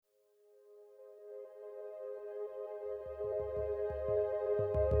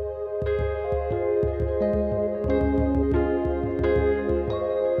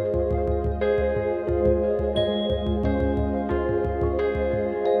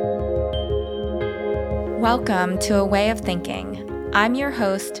Welcome to A Way of Thinking. I'm your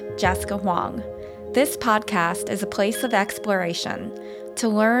host, Jessica Huang. This podcast is a place of exploration to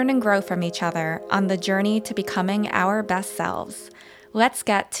learn and grow from each other on the journey to becoming our best selves. Let's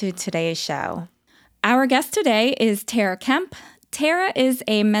get to today's show. Our guest today is Tara Kemp. Tara is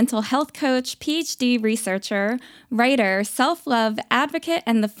a mental health coach, PhD researcher, writer, self-love advocate,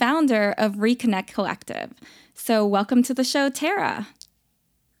 and the founder of Reconnect Collective. So welcome to the show, Tara.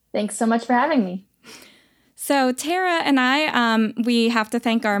 Thanks so much for having me. So Tara and I, we have to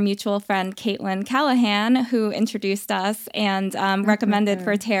thank our mutual friend, Caitlin Callahan, who introduced us and recommended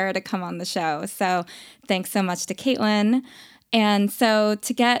for Tara to come on the show. So thanks so much to Caitlin. And so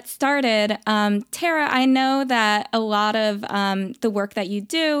to get started, Tara, I know that a lot of the work that you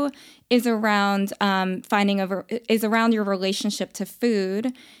do is around around your relationship to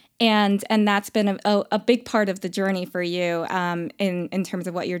food. And that's been a big part of the journey for you in terms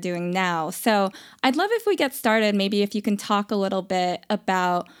of what you're doing now. So I'd love if we get started, maybe if you can talk a little bit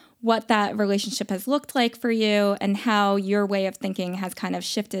about what that relationship has looked like for you and how your way of thinking has kind of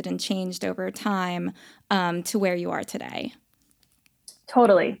shifted and changed over time to where you are today.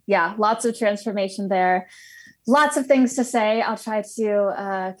 Totally. Yeah. Lots of transformation there. Lots of things to say. I'll try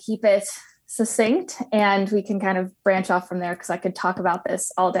to keep it succinct and we can kind of branch off from there because I could talk about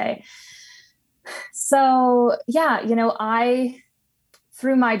this all day. So yeah,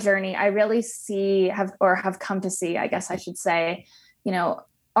 through my journey, I really have come to see, I guess I should say,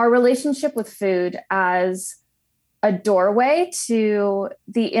 our relationship with food as a doorway to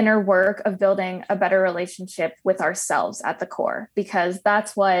the inner work of building a better relationship with ourselves at the core, because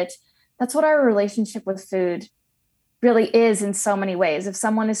that's what our relationship with food really is in so many ways. If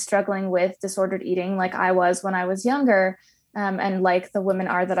someone is struggling with disordered eating, like I was when I was younger, and like the women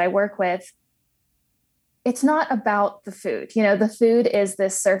are that I work with, it's not about the food. The food is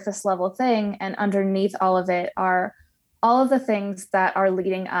this surface level thing. And underneath all of it are all of the things that are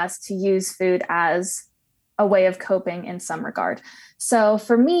leading us to use food as a way of coping in some regard. So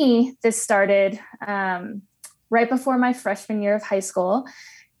for me, this started right before my freshman year of high school.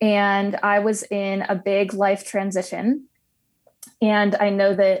 And I was in a big life transition. And I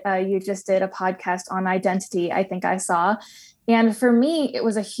know that you just did a podcast on identity, I think I saw. And for me, it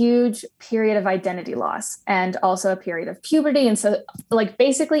was a huge period of identity loss and also a period of puberty. And so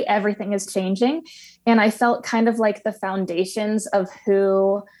basically everything is changing. And I felt kind of like the foundations of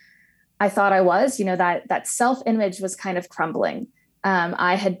who I thought I was, that self-image was kind of crumbling.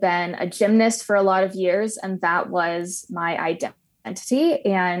 I had been a gymnast for a lot of years, and that was my identity.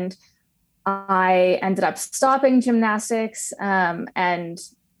 And I ended up stopping gymnastics and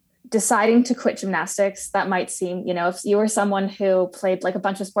deciding to quit gymnastics. That might seem, if you were someone who played like a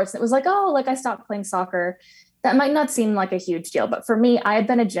bunch of sports and it was like, oh, like I stopped playing soccer, that might not seem like a huge deal. But for me, I had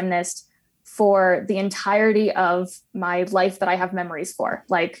been a gymnast for the entirety of my life that I have memories for.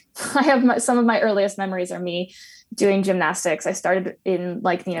 Like I have some of my earliest memories are me doing gymnastics. I started in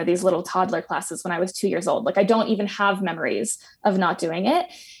these little toddler classes when I was 2 years old. Like I don't even have memories of not doing it.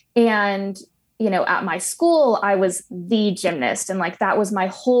 And, at my school, I was the gymnast and that was my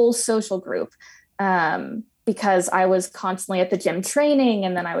whole social group. Because I was constantly at the gym training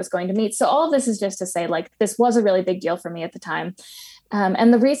and then I was going to meet. So all of this is just to say this was a really big deal for me at the time.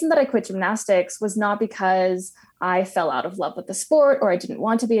 And the reason that I quit gymnastics was not because I fell out of love with the sport or I didn't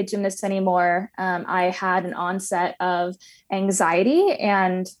want to be a gymnast anymore. I had an onset of anxiety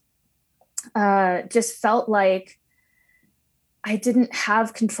and just felt like I didn't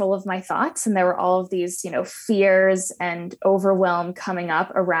have control of my thoughts. And there were all of these, fears and overwhelm coming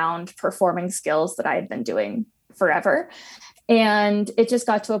up around performing skills that I had been doing forever. And it just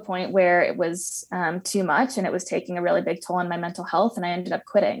got to a point where it was too much and it was taking a really big toll on my mental health. And I ended up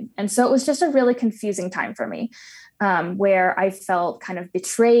quitting. And so it was just a really confusing time for me where I felt kind of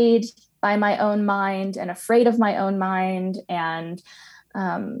betrayed by my own mind and afraid of my own mind. And,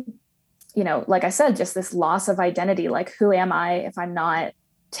 like I said, just this loss of identity, like who am I if I'm not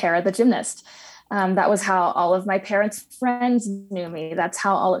Tara the gymnast? That was how all of my parents' friends knew me. That's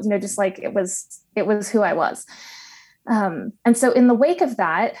how it was who I was. And so in the wake of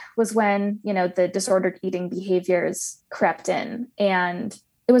that was when, the disordered eating behaviors crept in. And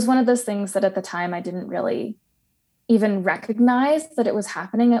it was one of those things that at the time I didn't really even recognize that it was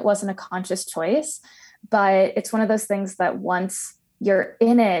happening. It wasn't a conscious choice, but it's one of those things that once you're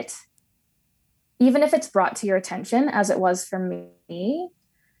in it, even if it's brought to your attention, as it was for me,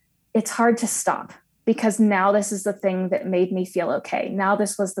 it's hard to stop. Because now this is the thing that made me feel okay. Now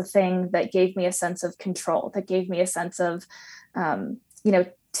this was the thing that gave me a sense of control, that gave me a sense of,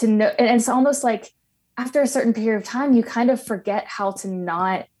 to know. And it's almost like after a certain period of time, you kind of forget how to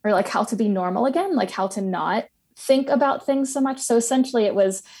not, or like how to be normal again, like how to not think about things so much. So essentially it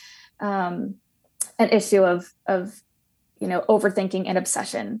was an issue of overthinking and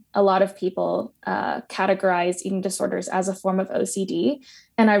obsession. A lot of people categorize eating disorders as a form of OCD,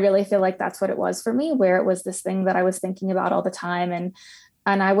 and I really feel like that's what it was for me, where it was this thing that I was thinking about all the time,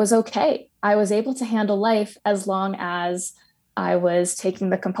 and I was okay. I was able to handle life as long as I was taking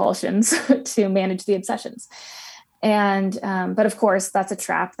the compulsions to manage the obsessions. And but of course that's a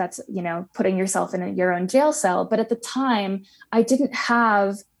trap. That's putting yourself in your own jail cell. But at the time I didn't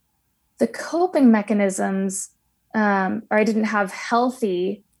have the coping mechanisms, or I didn't have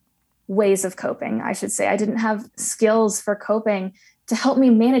healthy ways of coping, I should say. I didn't have skills for coping to help me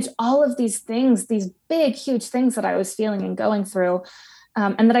manage all of these things, these big, huge things that I was feeling and going through.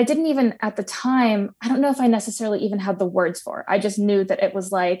 And that I didn't even at the time, I don't know if I necessarily even had the words for. I just knew that it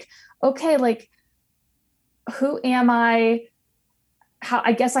was like, okay, like, who am I? How,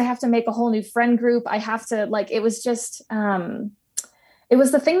 I guess I have to make a whole new friend group. I have to, like, it was just, it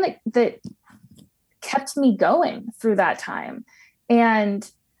was the thing that kept me going through that time. And,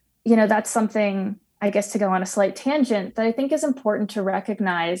 that's something, I guess, to go on a slight tangent, that I think is important to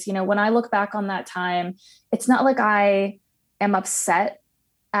recognize. When I look back on that time, it's not like I am upset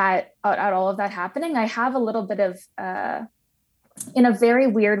at all of that happening. I have a little bit of, in a very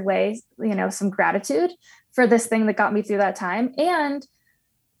weird way, some gratitude for this thing that got me through that time. And,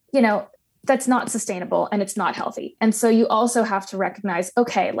 that's not sustainable and it's not healthy. And so you also have to recognize,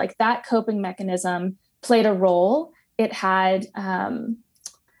 okay, like that coping mechanism played a role. It had,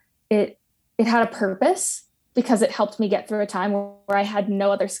 it had a purpose, because it helped me get through a time where I had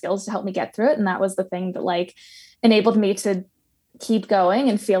no other skills to help me get through it. And that was the thing that like enabled me to keep going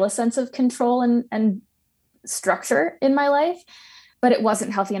and feel a sense of control and structure in my life. But it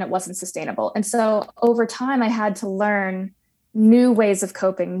wasn't healthy and it wasn't sustainable. And so over time, I had to learn new ways of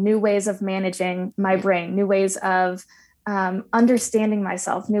coping, new ways of managing my brain, new ways of understanding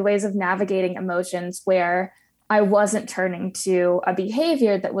myself, new ways of navigating emotions, where I wasn't turning to a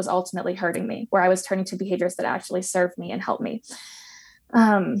behavior that was ultimately hurting me, where I was turning to behaviors that actually served me and helped me.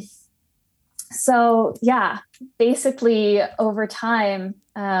 So yeah, basically over time,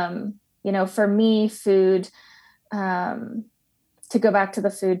 for me, food, to go back to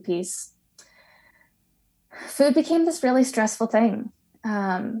the food piece, food became this really stressful thing,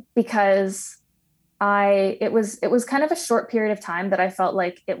 because it was kind of a short period of time that I felt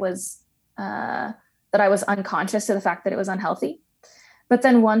like it was, that I was unconscious to the fact that it was unhealthy. But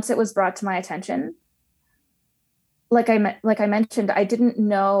then once it was brought to my attention, like I mentioned, I didn't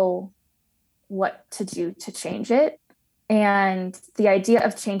know what to do to change it. And the idea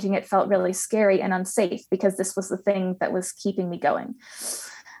of changing it felt really scary and unsafe, because this was the thing that was keeping me going.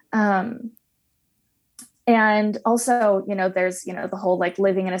 And also, there's, the whole like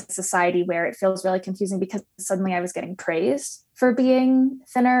living in a society where it feels really confusing, because suddenly I was getting praised for being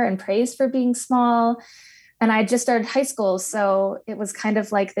thinner and praised for being small. And I just started high school. So it was kind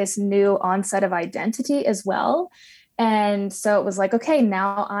of like this new onset of identity as well. And so it was like, okay,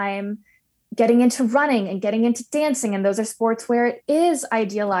 now I'm getting into running and getting into dancing. And those are sports where it is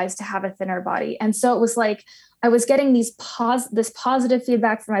idealized to have a thinner body. And so it was like, I was getting this positive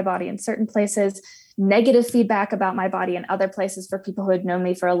feedback from my body in certain places, negative feedback about my body in other places for people who had known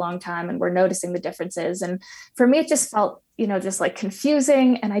me for a long time and were noticing the differences. And for me, it just felt, just like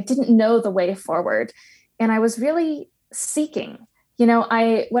confusing, and I didn't know the way forward. And I was really seeking, when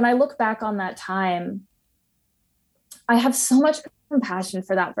I look back on that time, I have so much compassion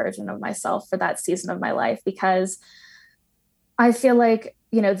for that version of myself, for that season of my life, because I feel like,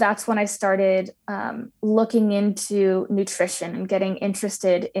 that's when I started looking into nutrition and getting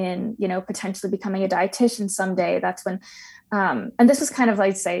interested in, potentially becoming a dietitian someday. That's when, and this was kind of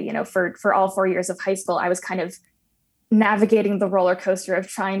like, say, for all 4 years of high school, I was kind of navigating the roller coaster of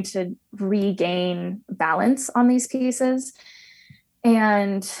trying to regain balance on these pieces.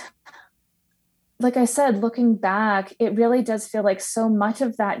 And like I said, looking back, it really does feel like so much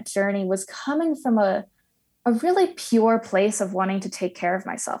of that journey was coming from a really pure place of wanting to take care of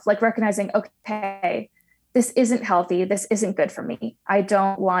myself, like recognizing, okay, this isn't healthy. This isn't good for me. I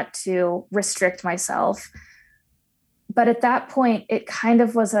don't want to restrict myself. But at that point, it kind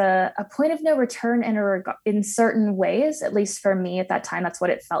of was a point of no return in certain ways, at least for me at that time. That's what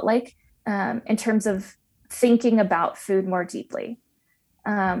it felt like, in terms of thinking about food more deeply,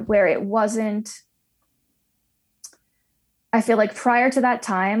 where it wasn't, I feel like prior to that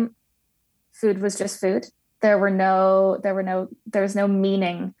time, food was just food. There was no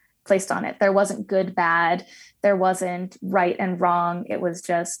meaning placed on it. There wasn't good, bad. There wasn't right and wrong. It was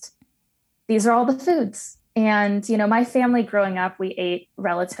just, these are all the foods. And, my family growing up, we ate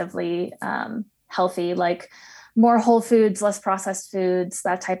relatively healthy, like more whole foods, less processed foods,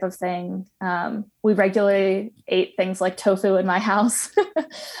 that type of thing. We regularly ate things like tofu in my house,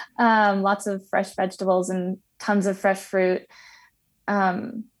 lots of fresh vegetables and tons of fresh fruit.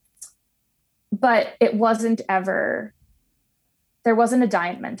 But it wasn't ever, there wasn't a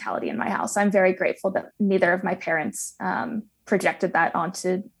diet mentality in my house. I'm very grateful that neither of my parents projected that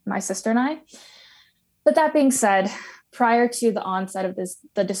onto my sister and I. But that being said, prior to the onset of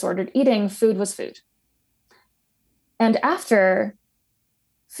the disordered eating, food was food. And after,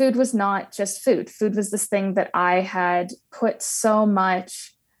 food was not just food. Food was this thing that I had put so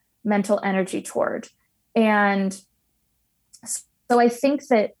much mental energy toward. And so I think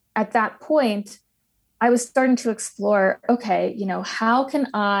that at that point, I was starting to explore, okay, how can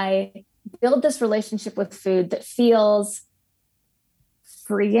I build this relationship with food that feels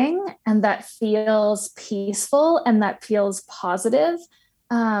freeing and that feels peaceful and that feels positive.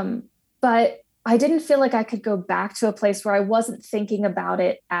 But I didn't feel like I could go back to a place where I wasn't thinking about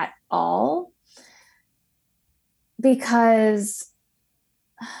it at all, because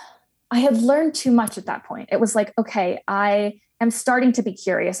I had learned too much at that point. It was like, okay, I am starting to be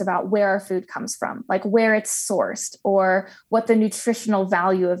curious about where our food comes from, like where it's sourced or what the nutritional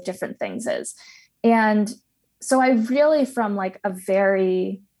value of different things is. And so I really, from like a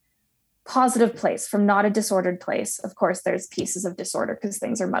very positive place, from not a disordered place. Of course, there's pieces of disorder because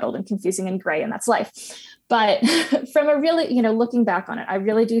things are muddled and confusing and gray, and that's life. But from a really, looking back on it, I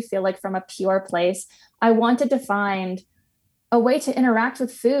really do feel like from a pure place, I wanted to find a way to interact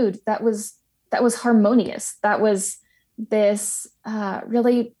with food that was harmonious, that was this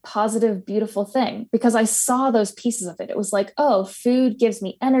really positive, beautiful thing, because I saw those pieces of it. It was like, oh, food gives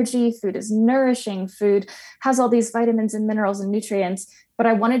me energy. Food is nourishing. Food has all these vitamins and minerals and nutrients, but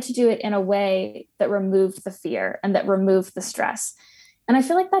I wanted to do it in a way that removed the fear and that removed the stress. And I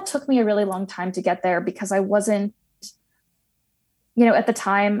feel like that took me a really long time to get there, because I wasn't, at the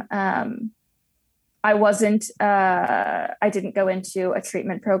time, I didn't go into a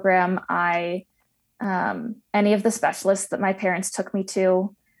treatment program. Any of the specialists that my parents took me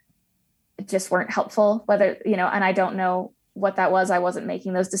to just weren't helpful, and I don't know what that was. I wasn't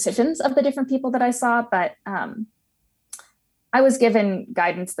making those decisions of the different people that I saw, but I was given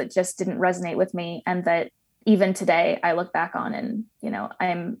guidance that just didn't resonate with me. And that even today I look back on, and,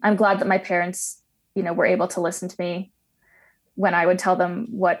 I'm glad that my parents, were able to listen to me when I would tell them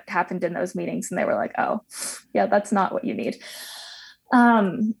what happened in those meetings. And they were like, oh yeah, that's not what you need.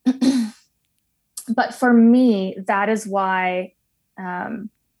 But for me, that is why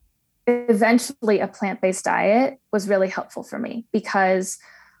eventually a plant-based diet was really helpful for me, because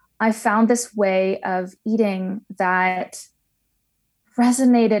I found this way of eating that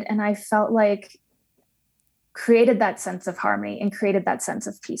resonated, and I felt like created that sense of harmony and created that sense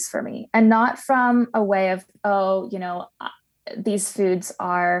of peace for me. And not from a way of, these foods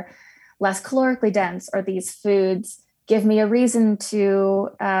are less calorically dense, or these foods give me a reason to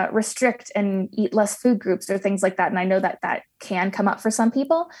restrict and eat less food groups or things like that. And I know that that can come up for some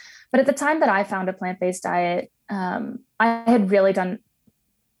people. But at the time that I found a plant-based diet, I had really done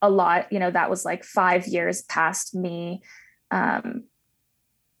a lot. That was like 5 years past me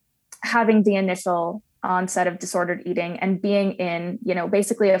having the initial onset of disordered eating and being in,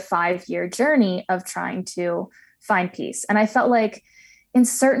 basically a 5-year journey of trying to find peace. And I felt like in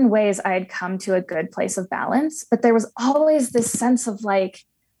certain ways I had come to a good place of balance, but there was always this sense of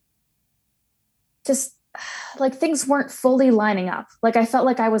just like things weren't fully lining up. Like I felt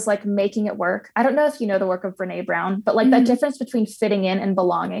like I was like making it work. I don't know if you know the work of Brene Brown, but like that difference between fitting in and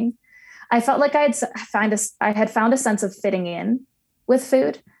belonging. I felt like I had found a sense of fitting in with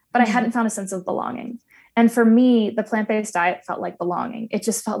food, but I hadn't found a sense of belonging. And for me, the plant-based diet felt like belonging. It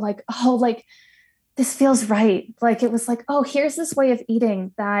just felt like, oh, like this feels right. Like it was like, oh, here's this way of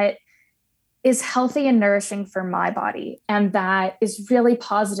eating that is healthy and nourishing for my body, and that is really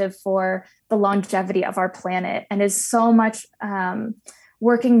positive for the longevity of our planet, and is so much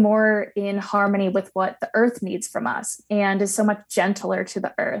working more in harmony with what the earth needs from us, and is so much gentler to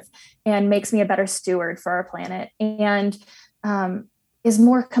the earth, and makes me a better steward for our planet, and is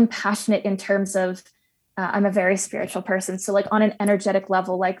more compassionate in terms of, I'm a very spiritual person. So like on an energetic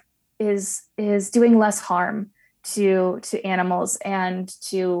level, like is doing less harm to animals and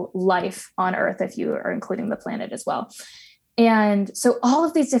to life on earth, if you are including the planet as well. And so all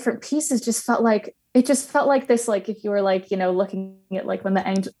of these different pieces just felt like this, like if you were like, looking at like when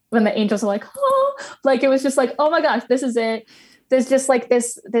the angels are like, oh, like it was just like, oh my gosh, this is it. there's just like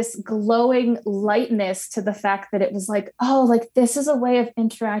this glowing lightness to the fact that it was like, oh, like this is a way of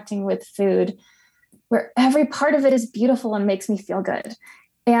interacting with food where every part of it is beautiful and makes me feel good.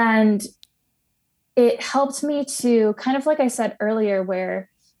 And it helped me to kind of, like I said earlier, where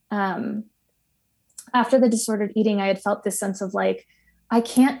after the disordered eating, I had felt this sense of like, I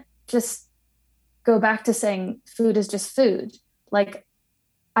can't just go back to saying food is just food. Like,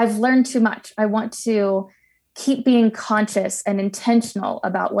 I've learned too much. I want to keep being conscious and intentional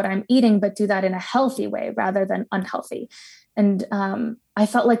about what I'm eating, but do that in a healthy way rather than unhealthy. And I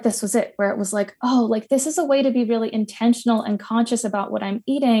felt like this was it, where it was like, oh, like this is a way to be really intentional and conscious about what I'm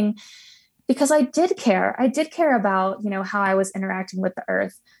eating, because I did care. I did care about, how I was interacting with the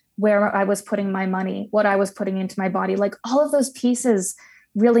earth, where I was putting my money, what I was putting into my body. Like all of those pieces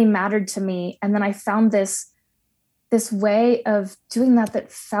really mattered to me. And then I found this way of doing that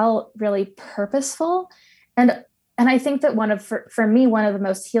felt really purposeful. And I think that for me, one of the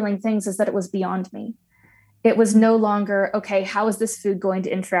most healing things is that it was beyond me. It was no longer, okay, how is this food going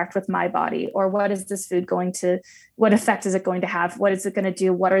to interact with my body? Or what effect is it going to have? What is it going to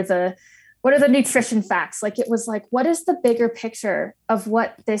do? What are the nutrition facts? Like, it was like, what is the bigger picture of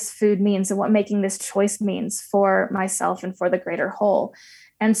what this food means and what making this choice means for myself and for the greater whole?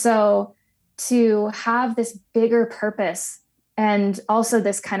 And so to have this bigger purpose and also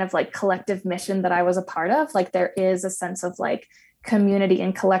this kind of like collective mission that I was a part of, like there is a sense of like community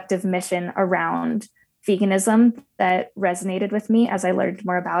and collective mission around veganism that resonated with me as I learned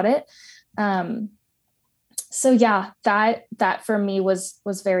more about it. So yeah, that for me was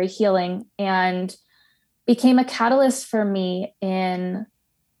very healing and became a catalyst for me in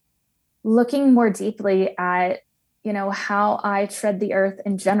looking more deeply at, how I tread the earth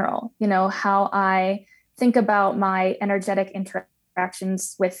in general, how I think about my energetic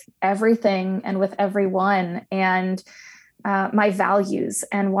interactions with everything and with everyone, and my values,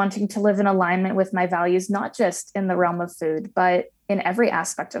 and wanting to live in alignment with my values, not just in the realm of food, but in every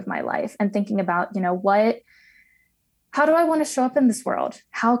aspect of my life, and thinking about, how do I want to show up in this world?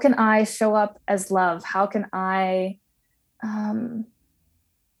 How can I show up as love? How can I,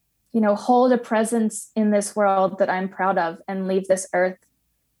 hold a presence in this world that I'm proud of and leave this earth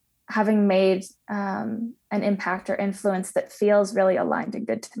having made an impact or influence that feels really aligned and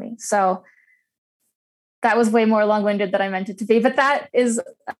good to me. So that was way more long-winded than I meant it to be, but that is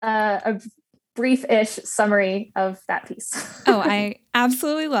a brief-ish summary of that piece. Oh, I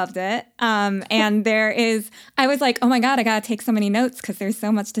absolutely loved it. And I was like, oh my God, I got to take so many notes because there's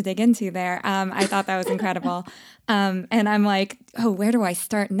so much to dig into there. I thought that was incredible. And I'm like, oh, where do I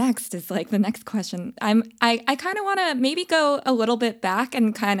start next is like the next question. I kind of want to maybe go a little bit back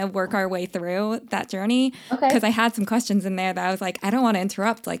and kind of work our way through that journey. Okay. Because I had some questions in there that I was like, I don't want to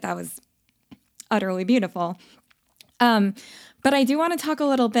interrupt. Like that was utterly beautiful. But I do want to talk a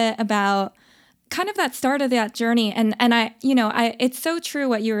little bit about kind of that start of that journey. And it's so true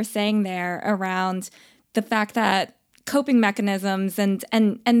what you were saying there around the fact that coping mechanisms and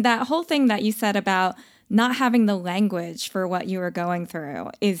that whole thing that you said about not having the language for what you were going through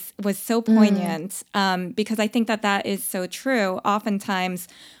was so poignant, because I think that is so true. Oftentimes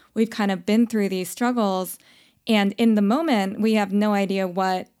we've kind of been through these struggles, and in the moment we have no idea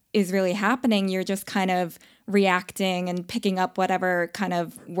what is really happening. You're just kind of reacting and picking up whatever kind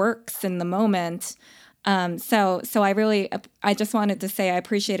of works in the moment. So I just wanted to say I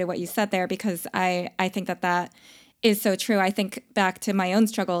appreciated what you said there, because I think that is so true. I think back to my own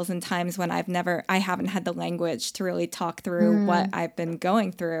struggles and times when I haven't had the language to really talk through what I've been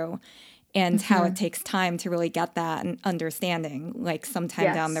going through, and how it takes time to really get that and understanding, like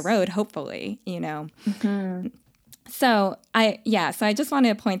sometime down the road, hopefully, So I just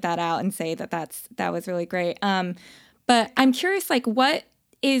wanted to point that out and say that was really great. But I'm curious, like, what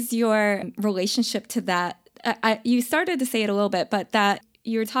is your relationship to that? You started to say it a little bit, but that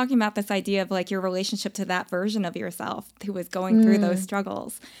you were talking about this idea of like your relationship to that version of yourself who was going through those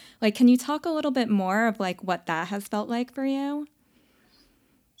struggles. Like, can you talk a little bit more of like what that has felt like for you?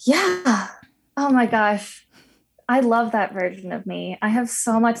 Yeah. Oh my gosh. I love that version of me. I have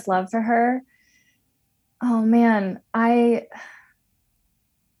so much love for her. Oh man, I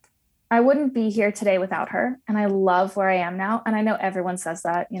wouldn't be here today without her. And I love where I am now. And I know everyone says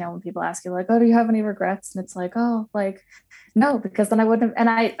that, when people ask you like, oh, do you have any regrets? And it's like, oh, like, no, because then I wouldn't have, and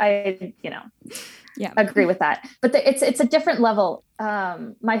I agree with that. But it's a different level.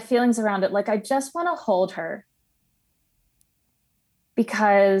 My feelings around it, like, I just want to hold her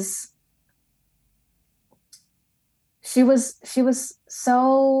because she was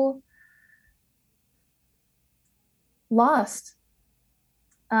so lost.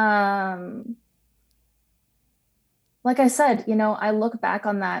 like I said, I look back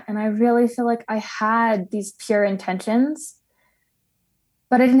on that and I really feel like I had these pure intentions,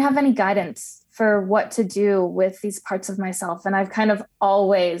 but I didn't have any guidance for what to do with these parts of myself. And I've kind of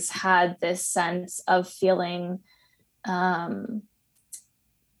always had this sense of feeling um,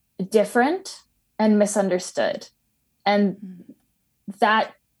 different and misunderstood. And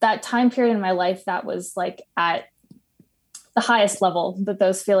that time period in my life, that was like at the highest level that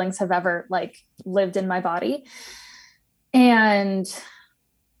those feelings have ever like lived in my body. And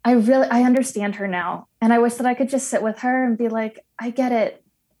I understand her now. And I wish that I could just sit with her and be like, I get it.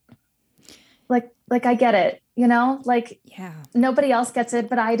 Like I get it, like Yeah. nobody else gets it,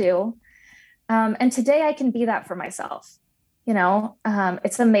 but I do. And today I can be that for myself.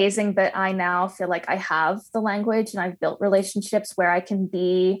 It's amazing that I now feel like I have the language and I've built relationships where I can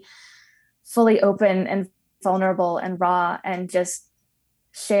be fully open and vulnerable and raw and just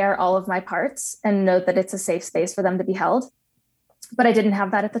share all of my parts and know that it's a safe space for them to be held. But I didn't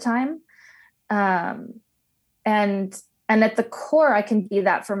have that at the time. And at the core, I can be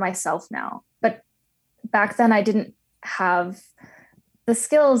that for myself now. But back then I didn't have the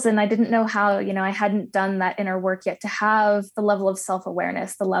skills and I didn't know how, I hadn't done that inner work yet to have the level of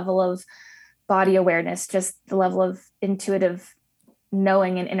self-awareness, the level of body awareness, just the level of intuitive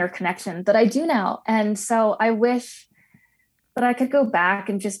knowing and interconnection that I do now. And so I wish that I could go back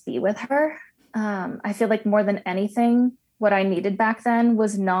and just be with her. I feel like more than anything, what I needed back then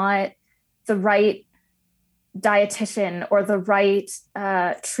was not the right dietitian or the right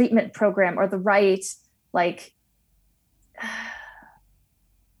treatment program or the right like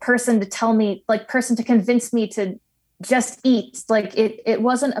person to convince me to just eat. Like it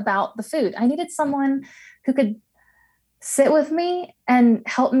wasn't about the food. I needed someone who could sit with me and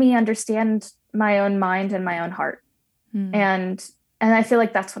help me understand my own mind and my own heart. And I feel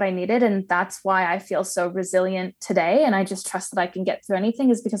like that's what I needed. And that's why I feel so resilient today. And I just trust that I can get through anything,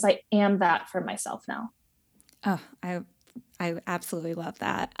 is because I am that for myself now. Oh, I absolutely love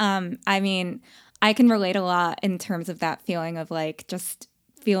that. I mean, I can relate a lot in terms of that feeling of like just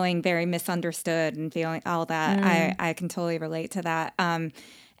feeling very misunderstood and feeling all that. I can totally relate to that. And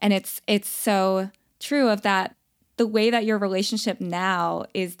it's so true of that. The way that your relationship now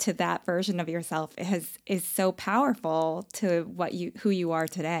is to that version of yourself is so powerful to who you are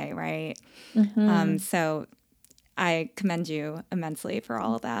today, right? So I commend you immensely for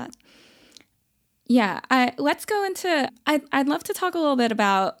all of that. Yeah, let's go into. I'd love to talk a little bit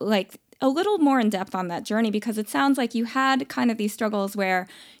about like a little more in depth on that journey, because it sounds like you had kind of these struggles where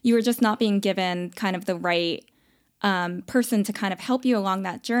you were just not being given kind of the right person to kind of help you along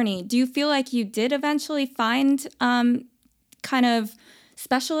that journey. Do you feel like you did eventually find kind of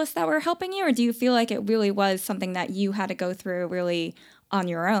specialists that were helping you, or do you feel like it really was something that you had to go through really on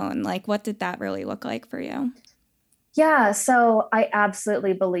your own? Like, what did that really look like for you? Yeah, so I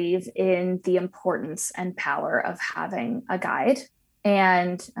absolutely believe in the importance and power of having a guide.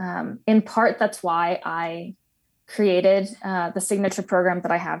 And in part, that's why I created the signature program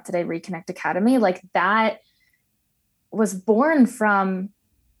that I have today, Reconnect Academy. Like that was born from,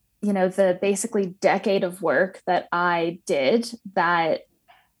 the basically decade of work that I did, that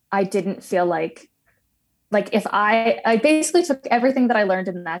I didn't feel like if I basically took everything that I learned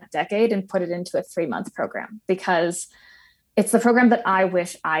in that decade and put it into a 3-month program, because it's the program that I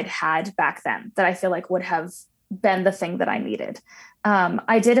wish I'd had back then, that I feel like would have been the thing that I needed.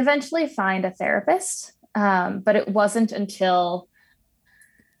 I did eventually find a therapist, but it wasn't until,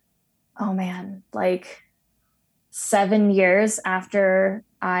 oh man, like 7 years after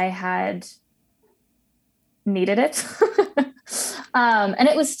I had needed it. And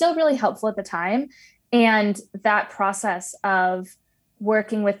it was still really helpful at the time. And that process of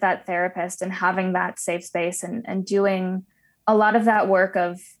working with that therapist and having that safe space and doing a lot of that work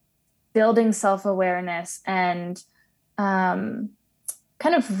of building self-awareness and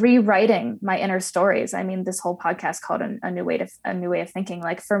kind of rewriting my inner stories. I mean, this whole podcast called a new way of thinking.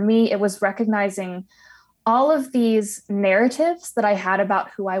 Like for me, it was recognizing all of these narratives that I had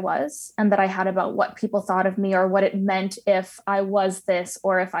about who I was and that I had about what people thought of me or what it meant if I was this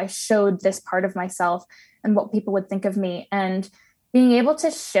or if I showed this part of myself and what people would think of me. And being able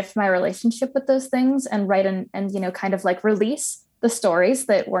to shift my relationship with those things and write and kind of like release the stories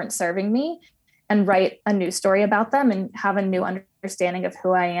that weren't serving me and write a new story about them and have a new understanding of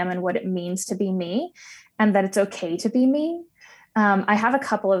who I am and what it means to be me, and that it's okay to be me. I have a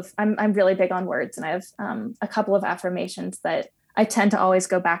couple of, I'm really big on words, and I have a couple of affirmations that I tend to always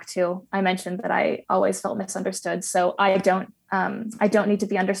go back to. I mentioned that I always felt misunderstood. So I don't need to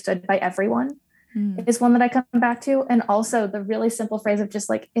be understood by everyone is one that I come back to. And also the really simple phrase of just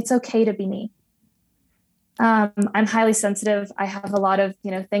like, it's okay to be me. I'm highly sensitive. I have a lot of,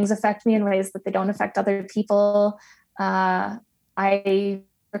 things affect me in ways that they don't affect other people. I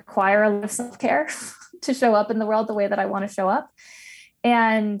require a lot of self-care to show up in the world the way that I want to show up.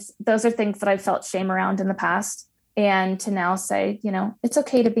 And those are things that I've felt shame around in the past. And to now say, it's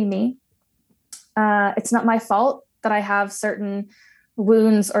okay to be me. It's not my fault that I have certain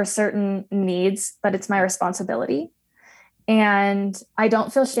wounds or certain needs, but it's my responsibility. And I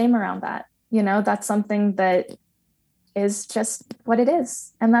don't feel shame around that. That's something that is just what it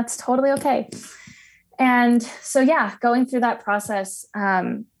is. And that's totally okay. And so, yeah, going through that process,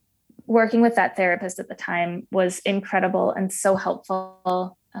 working with that therapist at the time was incredible and so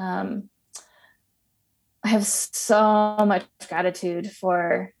helpful. I have so much gratitude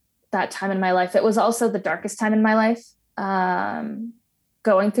for that time in my life. It was also the darkest time in my life.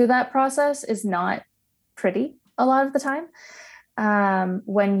 Going through that process is not pretty a lot of the time.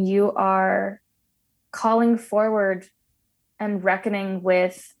 When you are calling forward and reckoning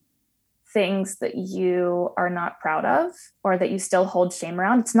with things that you are not proud of or that you still hold shame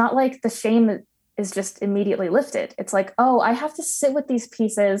around, it's not like the shame is just immediately lifted. It's like, oh, I have to sit with these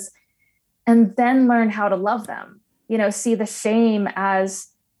pieces and then learn how to love them. See the shame as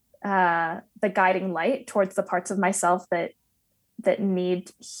the guiding light towards the parts of myself that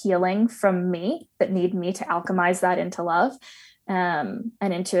need healing from me, that need me to alchemize that into love, and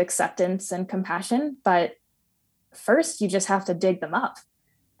into acceptance and compassion. But first, you just have to dig them up.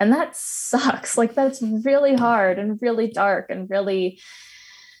 And that sucks. Like, that's really hard and really dark and really,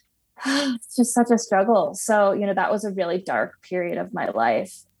 it's just such a struggle. So, that was a really dark period of my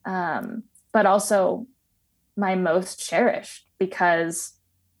life, but also my most cherished because,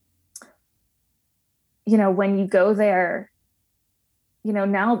 when you go there,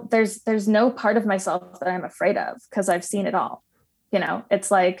 now there's no part of myself that I'm afraid of because I've seen it all.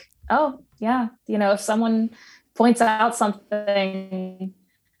 It's like, oh yeah, if someone points out something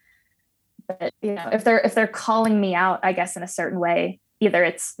that, if they're calling me out, I guess, in a certain way, either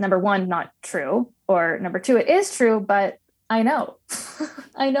it's number one, not true, or number two, it is true, but I know,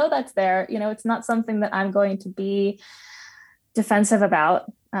 I know that's there. It's not something that I'm going to be defensive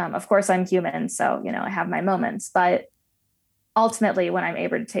about. Of course I'm human. So, I have my moments, but ultimately when I'm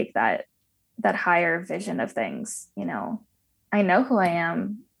able to take that higher vision of things, I know who I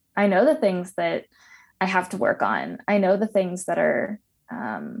am. I know the things that I have to work on. I know the things that are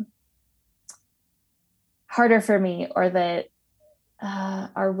harder for me or that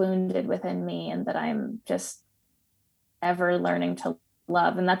are wounded within me and that I'm just ever learning to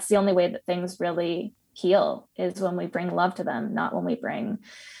love. And that's the only way that things really heal is when we bring love to them, not when we bring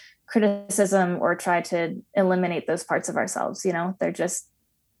criticism or try to eliminate those parts of ourselves. They're just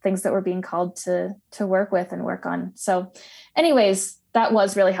things that we're being called to work with and work on. So anyways, that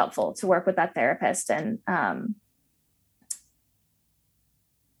was really helpful to work with that therapist. And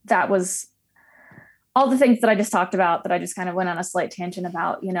that was all the things that I just talked about that I just kind of went on a slight tangent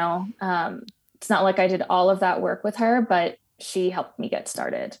about. It's not like I did all of that work with her, but she helped me get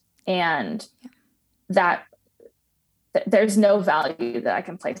started. And that there's no value that I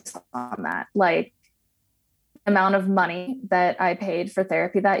can place on that. Like, the amount of money that I paid for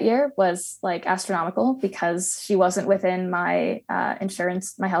therapy that year was like astronomical because she wasn't within my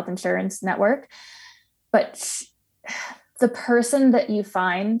my health insurance network. But the person that you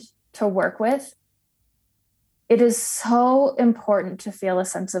find to work with, it is so important to feel a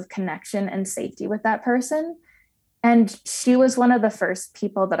sense of connection and safety with that person. And she was one of the first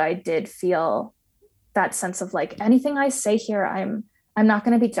people that I did feel that sense of like, anything I say here, I'm not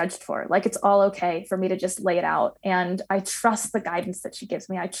going to be judged for. Like, it's all okay for me to just lay it out. And I trust the guidance that she gives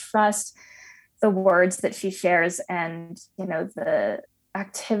me. I trust the words that she shares and, the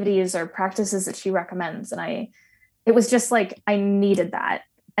activities or practices that she recommends. And it was just like, I needed that.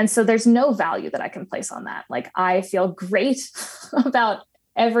 And so there's no value that I can place on that. Like, I feel great about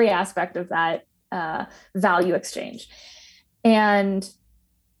every aspect of that value exchange. And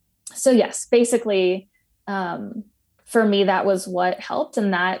so, yes, basically, for me, that was what helped.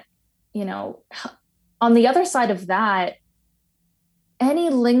 And that, on the other side of that, any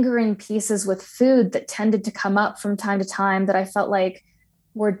lingering pieces with food that tended to come up from time to time that I felt like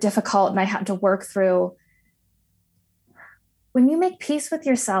were difficult and I had to work through. When you make peace with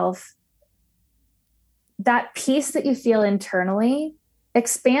yourself, that peace that you feel internally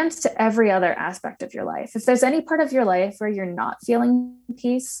expands to every other aspect of your life. If there's any part of your life where you're not feeling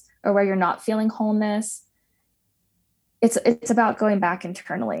peace or where you're not feeling wholeness, it's about going back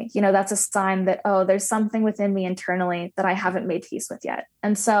internally. That's a sign that, oh, there's something within me internally that I haven't made peace with yet.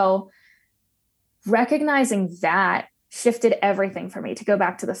 And so recognizing that shifted everything for me. To go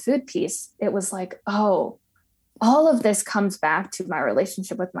back to the food piece, it was like, oh, all of this comes back to my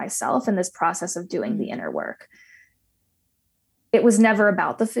relationship with myself and this process of doing the inner work. It was never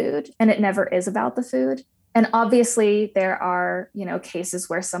about the food, and it never is about the food. And obviously there are, cases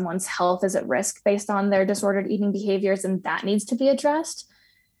where someone's health is at risk based on their disordered eating behaviors, and that needs to be addressed.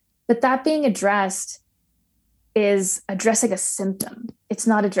 But that being addressed is addressing a symptom. It's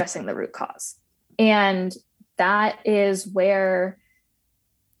not addressing the root cause. And that's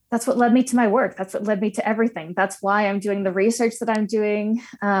what led me to my work. That's what led me to everything. That's why I'm doing the research that I'm doing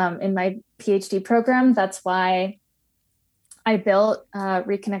in my PhD program. That's why I built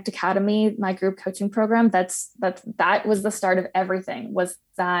Reconnect Academy, my group coaching program. That was the start of everything, was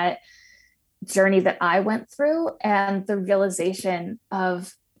that journey that I went through, and the realization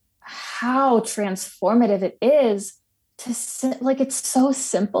of how transformative it is it's so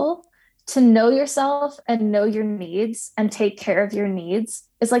simple to know yourself and know your needs and take care of your needs.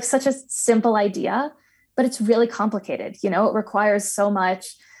 Is like such a simple idea, but it's really complicated. It requires so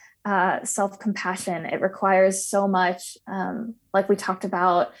much self-compassion. It requires so much, like we talked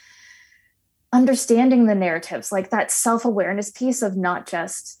about, understanding the narratives, like that self-awareness piece of not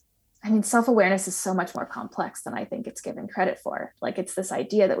just, self-awareness is so much more complex than I think it's given credit for. Like, it's this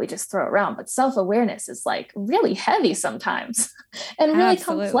idea that we just throw around, but self-awareness is like really heavy sometimes and really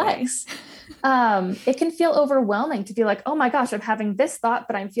complex. It can feel overwhelming to be like, oh my gosh, I'm having this thought,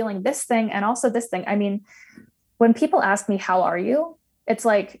 but I'm feeling this thing and also this thing. When people ask me, how are you? It's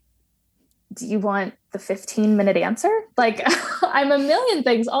like, do you want the 15-minute answer? Like, I'm a million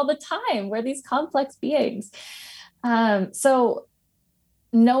things all the time. We're these complex beings. So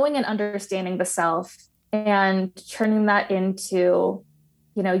knowing and understanding the self and turning that into,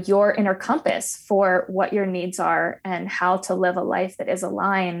 your inner compass for what your needs are and how to live a life that is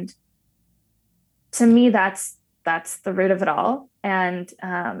aligned. To me, that's the root of it all. And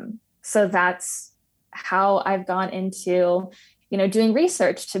so that's how I've gone into, doing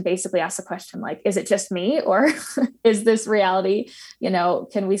research to basically ask the question, like, is it just me, or is this reality?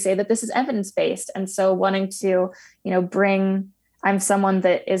 Can we say that this is evidence-based? And so wanting to, I'm someone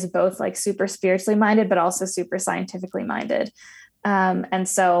that is both like super spiritually minded, but also super scientifically minded. And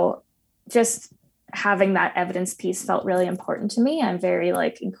so just having that evidence piece felt really important to me. I'm very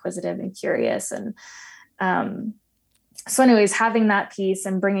like inquisitive and curious. And so anyways, having that piece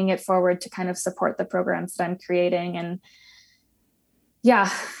and bringing it forward to kind of support the programs that I'm creating. And yeah,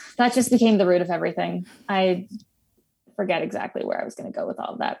 that just became the root of everything. I forget exactly where I was going to go with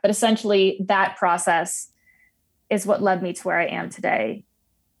all of that, but essentially that process is what led me to where I am today.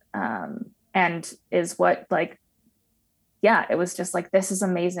 And is what it was just like, this is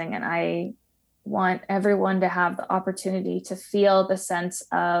amazing. And I want everyone to have the opportunity to feel the sense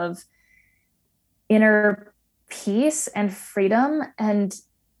of inner peace and freedom and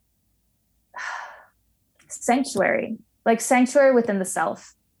sanctuary, like sanctuary within the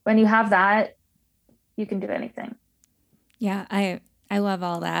self. When you have that, you can do anything. Yeah, I love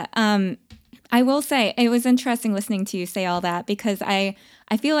all that. I will say it was interesting listening to you say all that, because I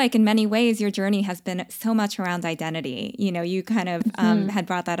feel like in many ways your journey has been so much around identity. You kind of had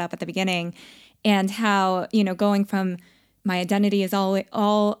brought that up at the beginning, and how, going from my identity is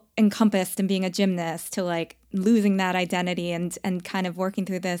all encompassed in being a gymnast to like losing that identity and kind of working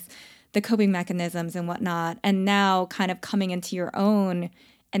through the coping mechanisms and whatnot. And now kind of coming into your own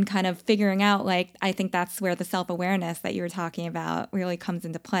and kind of figuring out, like, I think that's where the self-awareness that you were talking about really comes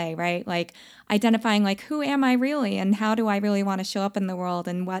into play, right? Like identifying, like, who am I really, and how do I really want to show up in the world,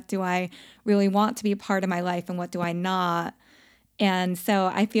 and what do I really want to be a part of my life, and what do I not? And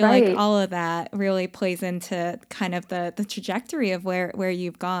so I feel like all of that really plays into kind of the trajectory of where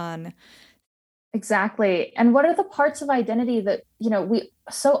you've gone. Exactly. And what are the parts of identity that, we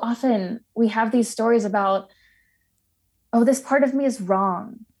so often we have these stories about, oh, this part of me is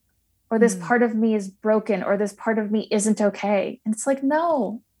wrong, or this part of me is broken, or this part of me isn't okay. And it's like,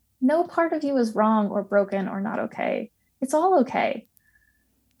 no part of you is wrong or broken or not okay. It's all okay.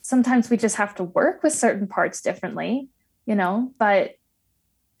 Sometimes we just have to work with certain parts differently, but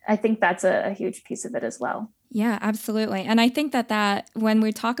I think that's a huge piece of it as well. Yeah, absolutely. And I think that when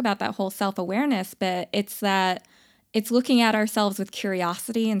we talk about that whole self-awareness bit, it's looking at ourselves with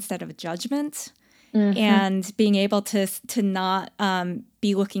curiosity instead of judgment. Mm-hmm. And being able to not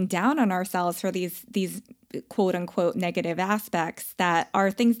be looking down on ourselves for these quote unquote negative aspects that are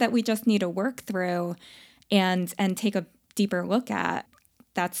things that we just need to work through and take a deeper look at.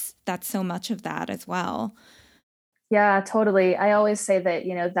 That's so much of that as well. Yeah, totally. I always say that,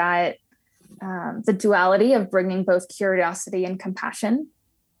 that the duality of bringing both curiosity and compassion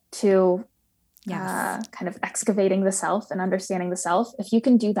to kind of excavating the self and understanding the self. If you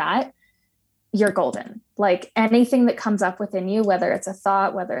can do that, you're golden. Like anything that comes up within you, whether it's a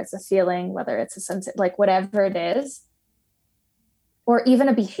thought, whether it's a feeling, whether it's a sense, like whatever it is, or even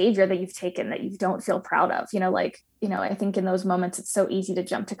a behavior that you've taken that you don't feel proud of, I think in those moments, it's so easy to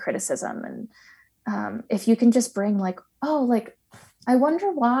jump to criticism. And if you can just bring like, oh, like, I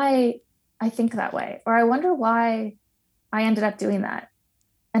wonder why I think that way, or I wonder why I ended up doing that.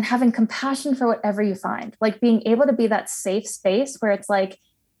 And having compassion for whatever you find, like being able to be that safe space where it's like,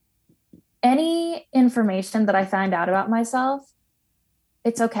 any information that I find out about myself,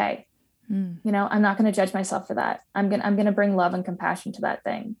 it's okay. I'm not going to judge myself for that. I'm going to bring love and compassion to that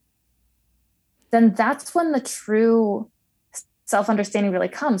thing. Then that's when the true self-understanding really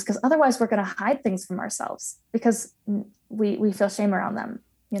comes, because otherwise we're going to hide things from ourselves because we feel shame around them,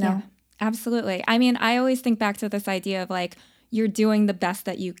 Yeah, absolutely. I mean, I always think back to this idea of like, you're doing the best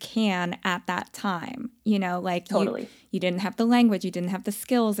that you can at that time, like totally. You didn't have the language, you didn't have the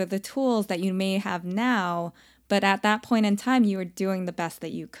skills or the tools that you may have now, but at that point in time, you were doing the best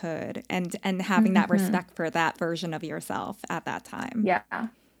that you could and having that respect for that version of yourself at that time. Yeah,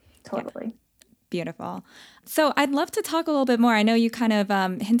 totally. Yeah. Beautiful. So I'd love to talk a little bit more. I know you kind of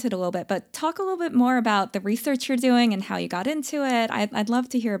hinted a little bit, but talk a little bit more about the research you're doing and how you got into it. I'd love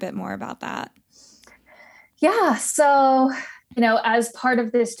to hear a bit more about that. Yeah. So, as part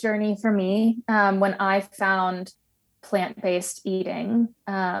of this journey for me, when I found plant-based eating,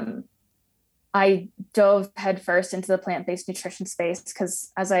 I dove headfirst into the plant-based nutrition space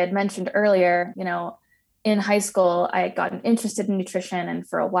because, as I had mentioned earlier, in high school, I had gotten interested in nutrition. And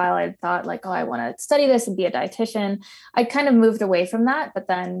for a while, I thought like, oh, I want to study this and be a dietitian. I kind of moved away from that. But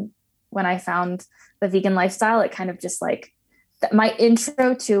then when I found the vegan lifestyle, it kind of just like, my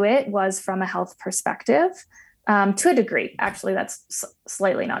intro to it was from a health perspective. To a degree, actually, that's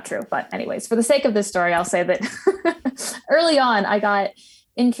slightly not true. But anyways, for the sake of this story, I'll say that early on, I got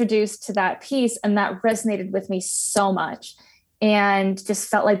introduced to that piece and that resonated with me so much and just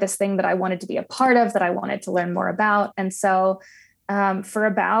felt like this thing that I wanted to be a part of, that I wanted to learn more about. And so for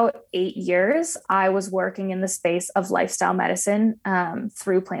about 8 years, I was working in the space of lifestyle medicine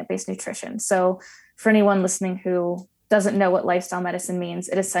through plant-based nutrition. So for anyone listening who doesn't know what lifestyle medicine means,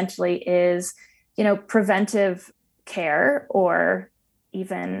 it essentially is, preventive care or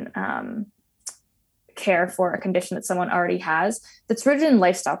even care for a condition that someone already has that's rooted in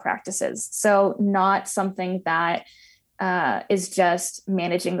lifestyle practices. So not something that is just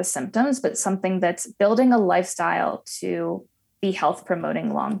managing the symptoms, but something that's building a lifestyle to be health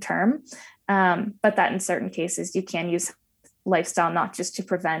promoting long-term. But that in certain cases, you can use lifestyle not just to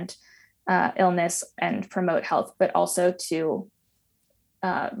prevent illness and promote health, but also to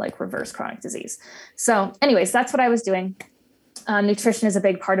like reverse chronic disease. So anyways, that's what I was doing. Nutrition is a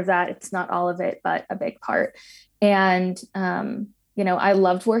big part of that. It's not all of it, but a big part. And, I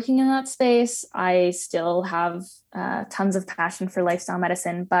loved working in that space. I still have tons of passion for lifestyle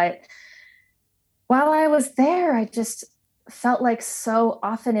medicine. But while I was there, I just felt like so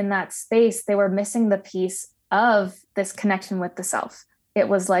often in that space, they were missing the piece of this connection with the self. It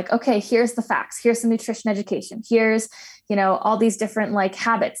was like, okay, here's the facts. Here's some nutrition education. Here's, all these different like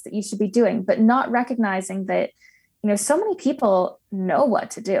habits that you should be doing, but not recognizing that, so many people know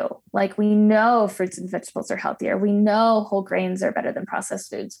what to do. Like we know fruits and vegetables are healthier. We know whole grains are better than processed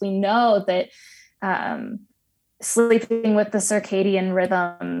foods. We know that sleeping with the circadian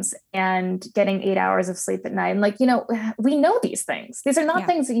rhythms and getting 8 hours of sleep at night. And we know these things. These are not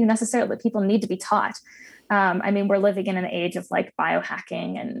things that that people need to be taught. We're living in an age of like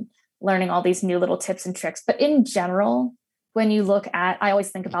biohacking and learning all these new little tips and tricks. But in general, when you look at, I always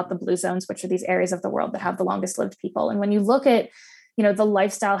think about the blue zones, which are these areas of the world that have the longest lived people. And when you look at, the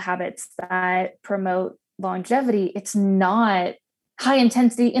lifestyle habits that promote longevity, it's not high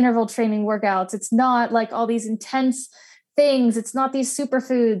intensity interval training workouts. It's not like all these intense things. It's not these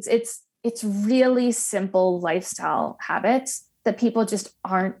superfoods. It's really simple lifestyle habits that people just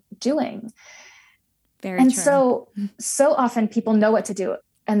aren't doing. Very true. So often people know what to do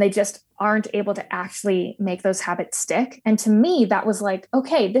and they just aren't able to actually make those habits stick. And to me, that was like,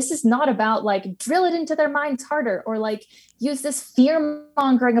 okay, this is not about like drill it into their minds harder or like use this fear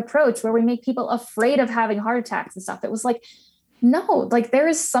mongering approach where we make people afraid of having heart attacks and stuff. It was like, no, like there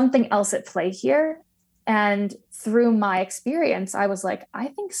is something else at play here. And through my experience, I was like, I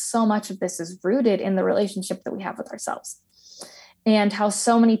think so much of this is rooted in the relationship that we have with ourselves and how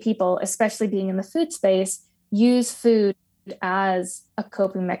so many people, especially being in the food space, use food as a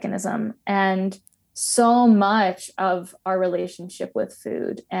coping mechanism. And so much of our relationship with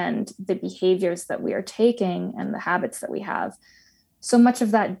food and the behaviors that we are taking and the habits that we have, so much of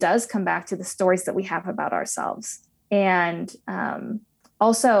that does come back to the stories that we have about ourselves. And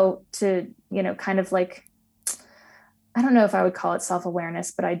also to kind of like, I don't know if I would call it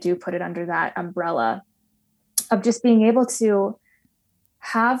self-awareness, but I do put it under that umbrella of just being able to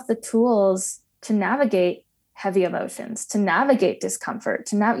have the tools to navigate heavy emotions, to navigate discomfort,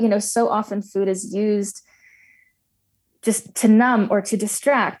 so often food is used just to numb or to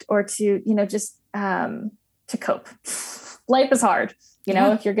distract or to, just to cope. Life is hard.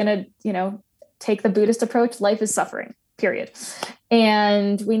 If you're going to, take the Buddhist approach, life is suffering, period.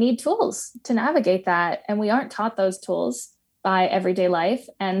 And we need tools to navigate that. And we aren't taught those tools by everyday life.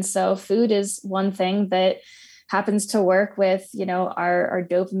 And so food is one thing that happens to work with, our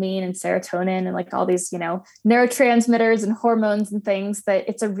dopamine and serotonin and like all these, neurotransmitters and hormones and things, that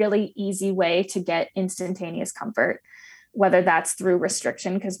it's a really easy way to get instantaneous comfort, whether that's through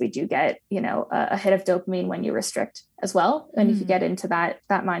restriction, because we do get, a hit of dopamine when you restrict as well. And if you get into that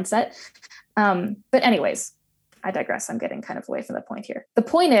mindset. But anyways, I digress. I'm getting kind of away from the point here. The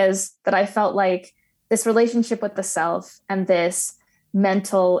point is that I felt like this relationship with the self and this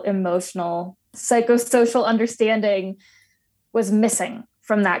mental, emotional, psychosocial understanding was missing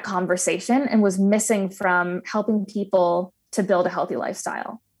from that conversation and was missing from helping people to build a healthy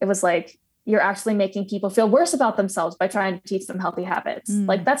lifestyle. It was like, you're actually making people feel worse about themselves by trying to teach them healthy habits.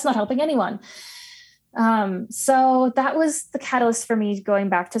 Like, that's not helping anyone. So that was the catalyst for me going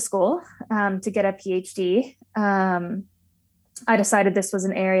back to school, to get a PhD. I decided this was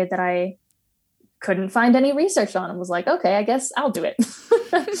an area that I couldn't find any research on and was like, okay, I guess I'll do it.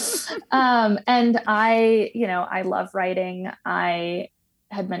 And I love writing.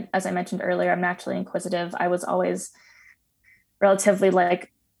 As I mentioned earlier, I'm naturally inquisitive. I was always relatively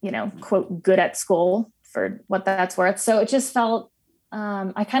quote, good at school, for what that's worth. So it just felt,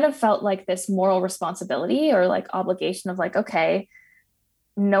 I kind of felt like this moral responsibility or like obligation of like, okay,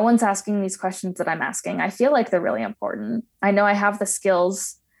 no one's asking these questions that I'm asking. I feel like they're really important. I know I have the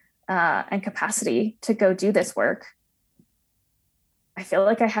skills and capacity to go do this work. I feel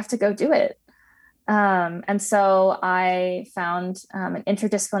like I have to go do it. And so I found an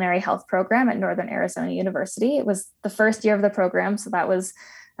interdisciplinary health program at Northern Arizona University. It was the first year of the program, so that was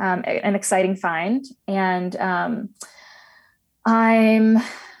an exciting find. And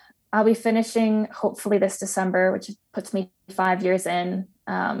I'll be finishing hopefully this December, which puts me 5 years in.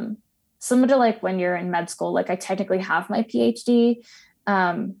 Similar to like when you're in med school, like I technically have my PhD,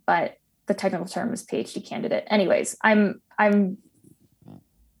 but the technical term is PhD candidate. Anyways, I'm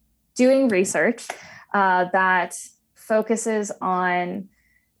doing research that focuses on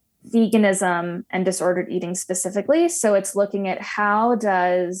veganism and disordered eating specifically. So it's looking at how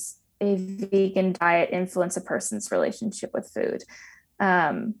does a vegan diet influence a person's relationship with food?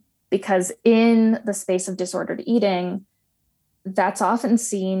 Because in the space of disordered eating, that's often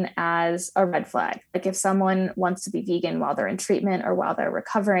seen as a red flag. Like if someone wants to be vegan while they're in treatment or while they're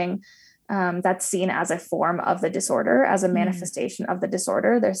recovering, that's seen as a form of the disorder, as a manifestation of the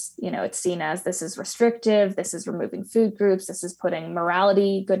disorder. It's seen as this is restrictive, this is removing food groups, this is putting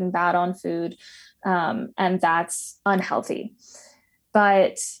morality, good and bad, on food, and that's unhealthy.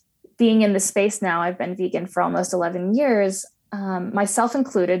 But being in this space now, I've been vegan for almost 11 years, myself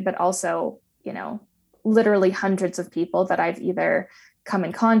included, but also, literally hundreds of people that I've either come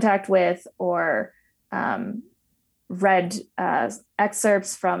in contact with or read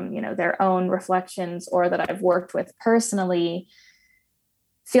excerpts from, their own reflections or that I've worked with personally,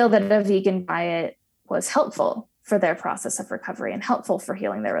 feel that a vegan diet was helpful for their process of recovery and helpful for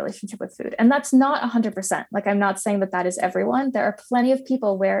healing their relationship with food. And that's not 100%. Like, I'm not saying that is everyone. There are plenty of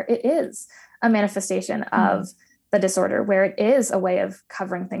people where it is a manifestation of the disorder, where it is a way of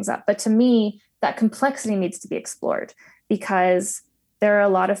covering things up. But to me, that complexity needs to be explored, because there are a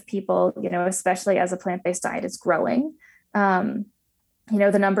lot of people, especially as a plant-based diet is growing, the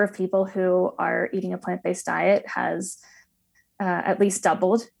number of people who are eating a plant-based diet has at least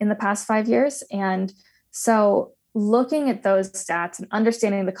doubled in the past 5 years. And so looking at those stats and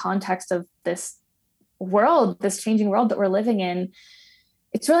understanding the context of this world, this changing world that we're living in,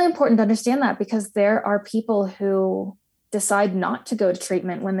 it's really important to understand that, because there are people who decide not to go to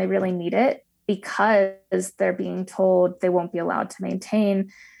treatment when they really need it, because they're being told they won't be allowed to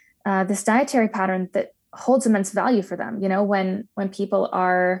maintain this dietary pattern that holds immense value for them. When people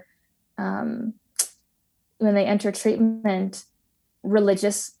are, when they enter treatment,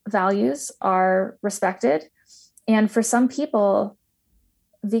 religious values are respected. And for some people,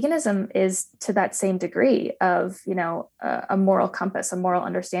 veganism is to that same degree of, a moral compass, a moral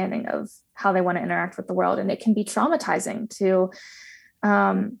understanding of how they want to interact with the world. And it can be traumatizing to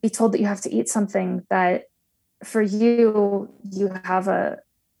be told that you have to eat something that for you have a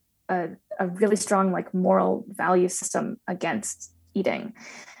really strong, like, moral value system against eating.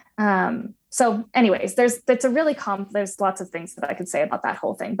 So anyways, there's lots of things that I could say about that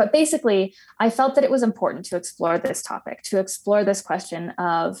whole thing. But basically, I felt that it was important to explore this topic, to explore this question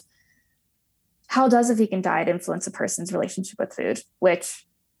of how does a vegan diet influence a person's relationship with food, which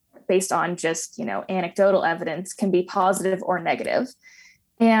based on just, anecdotal evidence can be positive or negative.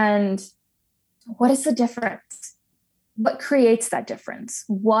 And what is the difference? What creates that difference?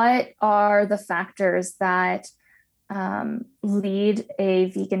 What are the factors that lead a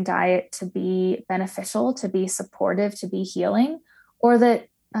vegan diet to be beneficial, to be supportive, to be healing, or that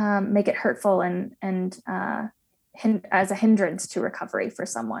make it hurtful and as a hindrance to recovery for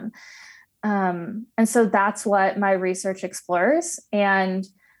someone? And so that's what my research explores. And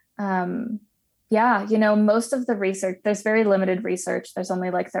most of the research, there's very limited research. There's only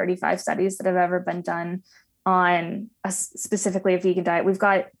like 35 studies that have ever been done on specifically a vegan diet. We've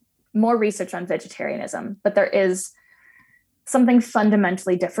got more research on vegetarianism, but there is something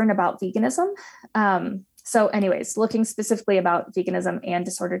fundamentally different about veganism. So anyways, looking specifically about veganism and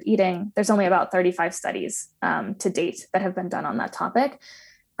disordered eating, there's only about 35 studies to date that have been done on that topic.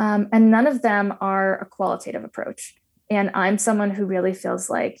 And none of them are a qualitative approach. And I'm someone who really feels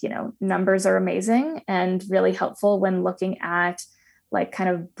like, numbers are amazing and really helpful when looking at like kind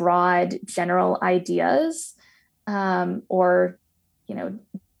of broad general ideas or,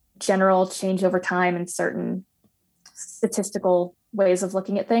 general change over time in certain statistical ways of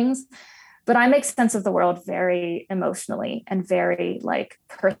looking at things. But I make sense of the world very emotionally and very like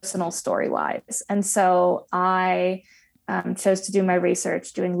personal story wise. And so I chose to do my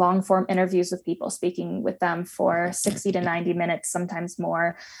research, doing long form interviews with people, speaking with them for 60 to 90 minutes, sometimes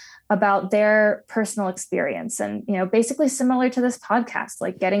more, about their personal experience. And, basically similar to this podcast,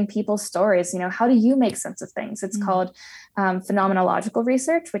 like getting people's stories, how do you make sense of things? It's called phenomenological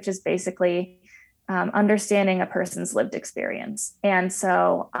research, which is basically understanding a person's lived experience. And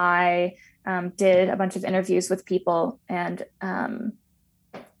so I did a bunch of interviews with people and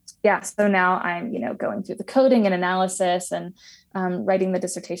so now I'm, going through the coding and analysis and writing the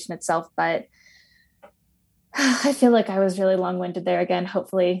dissertation itself. But I feel like I was really long-winded there again.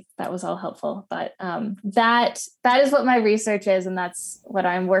 Hopefully that was all helpful. But that is what my research is. And that's what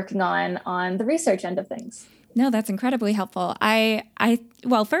I'm working on the research end of things. No, that's incredibly helpful.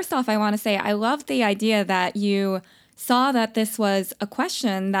 Well, first off, I want to say I love the idea that you saw that this was a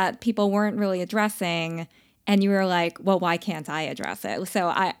question that people weren't really addressing. And you were like, well, why can't I address it? So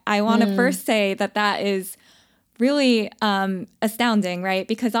I want to first say that is really astounding, right?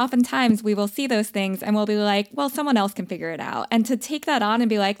 Because oftentimes we will see those things and we'll be like, well, someone else can figure it out. And to take that on and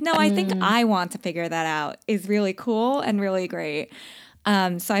be like, no, I think I want to figure that out is really cool and really great.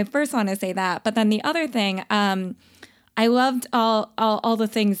 So I first want to say that. But then the other thing, I loved all the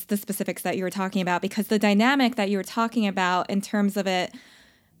things, the specifics that you were talking about, because the dynamic that you were talking about in terms of it,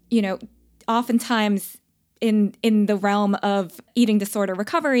 oftentimes in the realm of eating disorder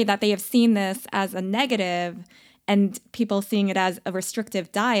recovery, that they have seen this as a negative and people seeing it as a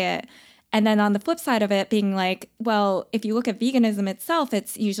restrictive diet. And then on the flip side of it being like, well, if you look at veganism itself,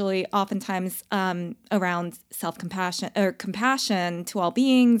 it's usually oftentimes around self-compassion or compassion to all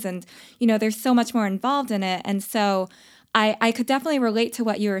beings. And, there's so much more involved in it. And so I could definitely relate to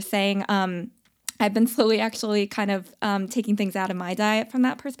what you were saying. I've been slowly actually kind of taking things out of my diet from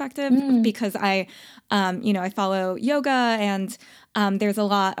that perspective because I follow yoga and there's a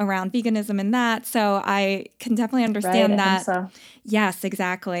lot around veganism in that. So I can definitely understand that. So. Yes,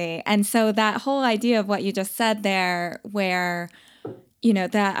 exactly. And so that whole idea of what you just said there, where,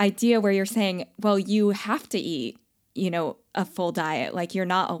 that idea where you're saying, well, you have to eat, a full diet. Like you're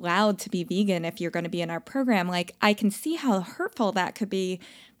not allowed to be vegan if you're going to be in our program. Like I can see how hurtful that could be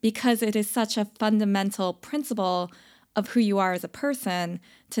because it is such a fundamental principle of who you are as a person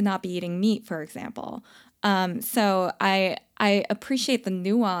to not be eating meat, for example. So I appreciate the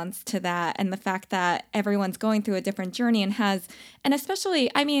nuance to that and the fact that everyone's going through a different journey and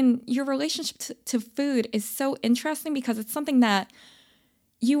especially, your relationship to food is so interesting because it's something that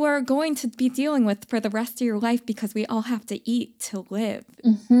you are going to be dealing with for the rest of your life because we all have to eat to live,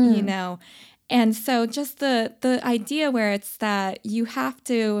 And so just the idea where it's that you have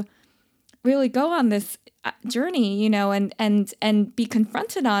to really go on this journey, and be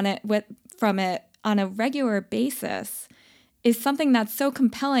confronted from it on a regular basis is something that's so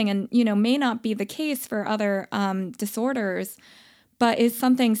compelling and, may not be the case for other disorders, but is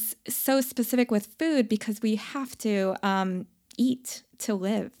something so specific with food because we have to eat to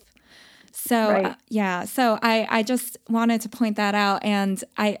live. So, Right. So I just wanted to point that out. And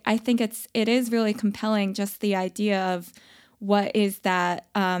I think it is really compelling, just the idea of what is that,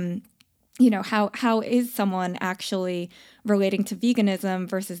 how is someone actually relating to veganism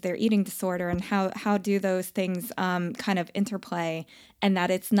versus their eating disorder, and how do those things kind of interplay, and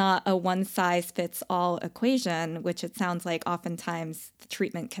that it's not a one size fits all equation, which it sounds like oftentimes the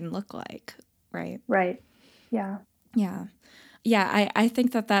treatment can look like, right? Right. Yeah. Yeah. Yeah, I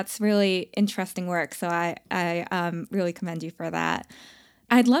think that that's really interesting work. So I really commend you for that.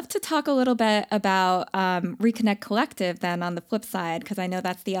 I'd love to talk a little bit about Reconnect Collective then on the flip side, because I know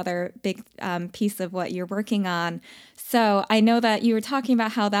that's the other big piece of what you're working on. So I know that you were talking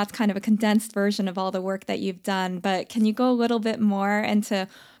about how that's kind of a condensed version of all the work that you've done, but can you go a little bit more into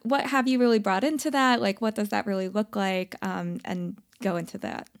what have you really brought into that? Like, what does that really look like? And go into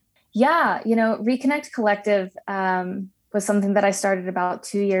that. Yeah. Reconnect Collective was something that I started about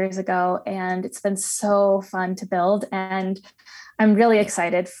 2 years ago, and it's been so fun to build. And I'm really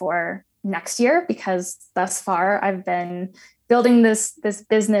excited for next year because thus far I've been building this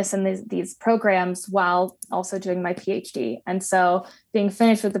business and these programs while also doing my PhD. And so being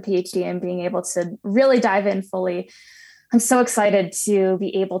finished with the PhD and being able to really dive in fully, I'm so excited to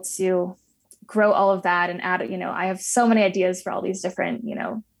be able to grow all of that and add, I have so many ideas for all these different,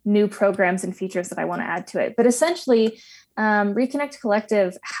 new programs and features that I want to add to it. But essentially, Reconnect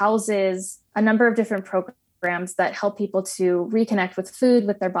Collective houses a number of different programs that help people to reconnect with food,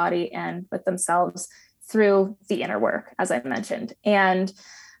 with their body, and with themselves through the inner work, as I mentioned. And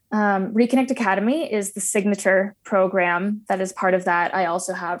Reconnect Academy is the signature program that is part of that. I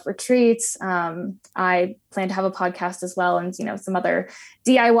also have retreats. I plan to have a podcast as well, and some other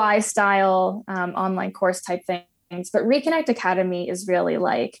DIY style online course type things. But Reconnect Academy is really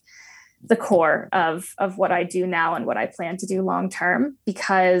like the core of what I do now and what I plan to do long term,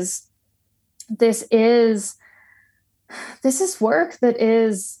 because this is work that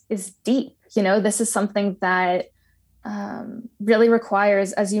is deep. This is something that really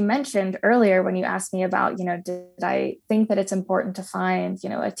requires, as you mentioned earlier, when you asked me about, did I think that it's important to find,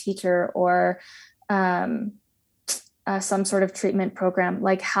 a teacher or some sort of treatment program,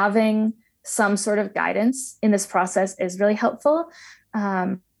 like having some sort of guidance in this process is really helpful.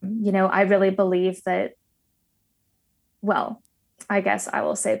 I really believe that, well, I guess I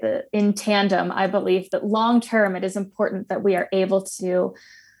will say that in tandem, I believe that long term, it is important that we are able to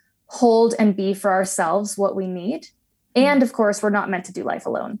hold and be for ourselves what we need. And of course, we're not meant to do life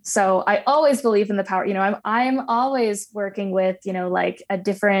alone. So I always believe in the power. I'm always working with, like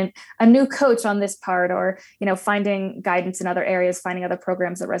a new coach on this part, or, finding guidance in other areas, finding other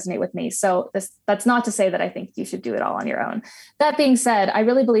programs that resonate with me. So that's not to say that I think you should do it all on your own. That being said, I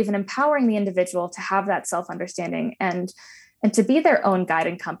really believe in empowering the individual to have that self-understanding and to be their own guide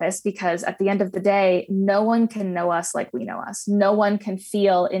and compass, because at the end of the day, no one can know us like we know us. No one can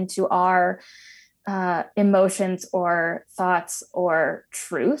feel into our emotions or thoughts or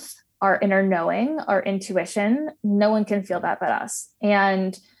truth, our inner knowing, our intuition. No one can feel that but us.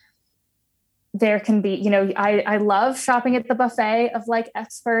 And there can be, I love shopping at the buffet of like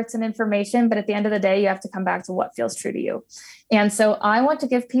experts and information, but at the end of the day, you have to come back to what feels true to you. And so I want to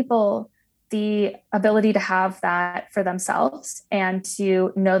give people the ability to have that for themselves and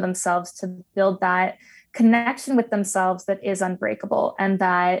to know themselves, to build that connection with themselves that is unbreakable and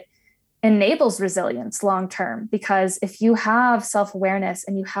that enables resilience long term. Because if you have self-awareness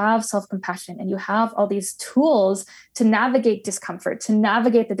and you have self-compassion and you have all these tools to navigate discomfort, to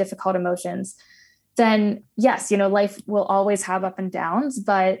navigate the difficult emotions, then yes, life will always have up and downs,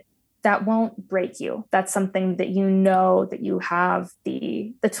 but that won't break you. That's something that that you have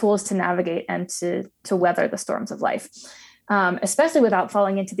the tools to navigate and to weather the storms of life. Especially without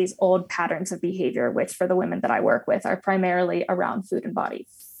falling into these old patterns of behavior, which for the women that I work with are primarily around food and body.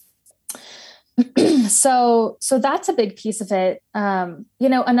 So that's a big piece of it.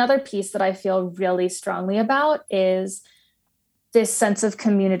 Another piece that I feel really strongly about is this sense of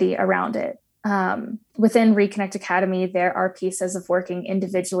community around it. Within Reconnect Academy, there are pieces of working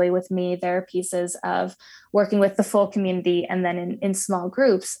individually with me. There are pieces of working with the full community and then in small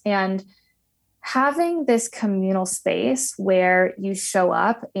groups. And having this communal space where you show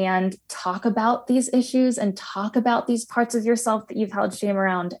up and talk about these issues and talk about these parts of yourself that you've held shame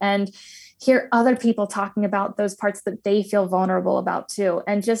around, and hear other people talking about those parts that they feel vulnerable about too.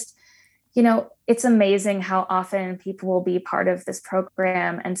 And just, it's amazing how often people will be part of this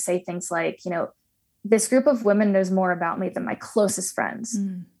program and say things like, this group of women knows more about me than my closest friends.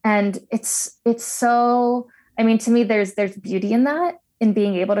 And it's so, to me, there's beauty in that, in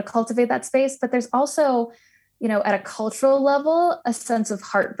being able to cultivate that space. But there's also, at a cultural level, a sense of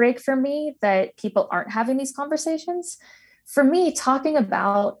heartbreak for me that people aren't having these conversations. For me, talking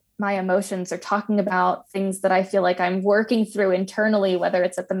about my emotions or talking about things that I feel like I'm working through internally, whether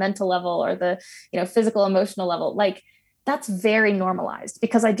it's at the mental level or the, physical, emotional level, like that's very normalized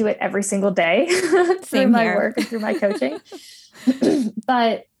because I do it every single day through Same my here. work and through my coaching.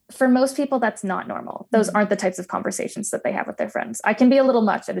 But for most people, that's not normal. Those aren't the types of conversations that they have with their friends. I can be a little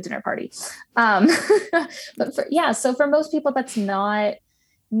much at a dinner party. But so for most people, that's not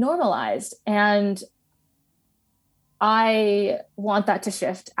normalized. And I want that to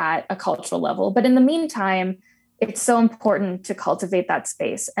shift at a cultural level. But in the meantime, it's so important to cultivate that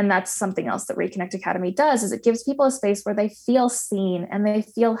space. And that's something else that Reconnect Academy does, is it gives people a space where they feel seen and they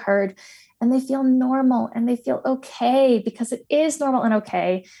feel heard and they feel normal and they feel okay, because it is normal and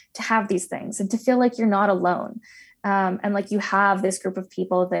okay to have these things and to feel like you're not alone. And like you have this group of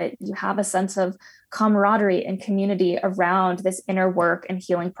people that you have a sense of camaraderie and community around this inner work and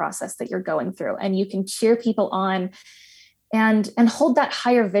healing process that you're going through. And you can cheer people on and hold that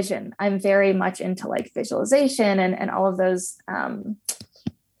higher vision. I'm very much into like visualization and all of those.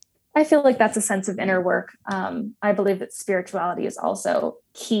 I feel like that's a sense of inner work. I believe that spirituality is also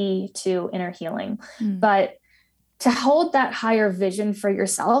key to inner healing, but to hold that higher vision for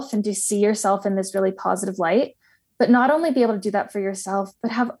yourself and to see yourself in this really positive light, but not only be able to do that for yourself,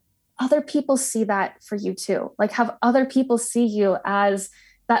 but have other people see that for you too. Like have other people see you as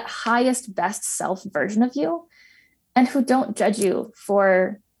that highest, best self version of you, and who don't judge you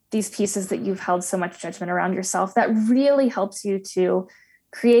for these pieces that you've held so much judgment around yourself. That really helps you to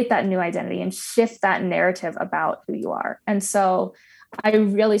create that new identity and shift that narrative about who you are. And so I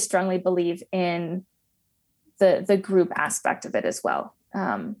really strongly believe in the group aspect of it as well.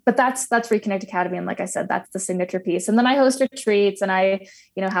 But that's Reconnect Academy. And like I said, that's the signature piece. And then I host retreats and I,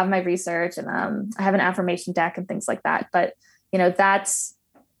 have my research and I have an affirmation deck and things like that. But, that's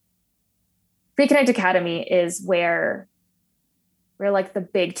Reconnect Academy is where like the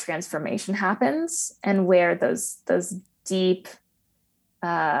big transformation happens and where those deep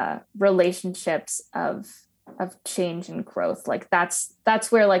relationships of change and growth, like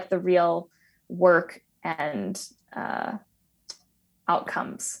that's where like the real work and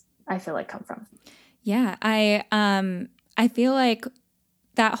outcomes I feel like come from. Yeah, I feel like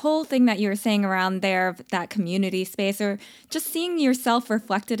that whole thing that you were saying around there, that community space, or just seeing yourself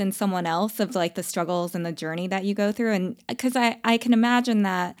reflected in someone else, of like the struggles and the journey that you go through. And because I can imagine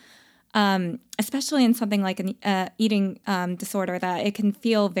that, especially in something like an eating disorder, that it can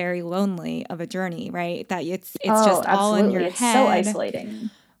feel very lonely of a journey, right? That it's just all in your it's head. so isolating.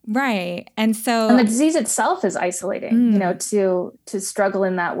 Right. And the disease itself is isolating, to struggle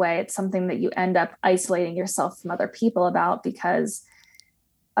in that way. It's something that you end up isolating yourself from other people about because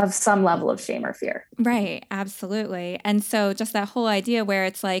of some level of shame or fear. Right. Absolutely. And so just that whole idea where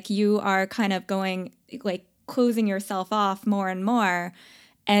it's like you are kind of going, like closing yourself off more and more.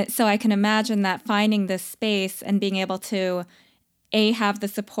 And so I can imagine that finding this space and being able to A, have the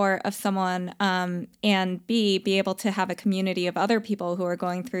support of someone, and B, be able to have a community of other people who are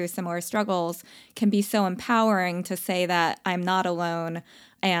going through similar struggles can be so empowering to say that I'm not alone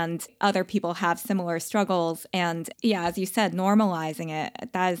and other people have similar struggles. And yeah, as you said, normalizing it,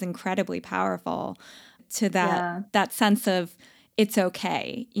 that is incredibly powerful to that sense of it's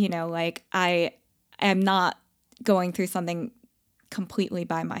okay. Like I am not going through something completely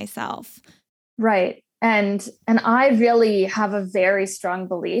by myself. Right. And I really have a very strong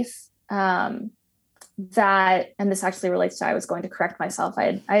belief that, and this actually relates to, I was going to correct myself.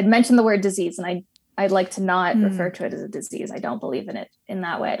 I had mentioned the word disease, and I'd like to not refer to it as a disease. I don't believe in it in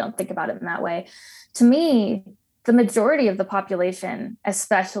that way. I don't think about it in that way. To me, the majority of the population,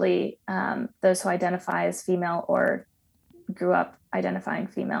 especially those who identify as female or grew up identifying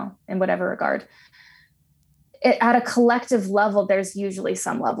female in whatever regard, at a collective level, there's usually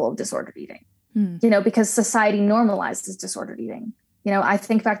some level of disordered eating. Because society normalizes disordered eating. I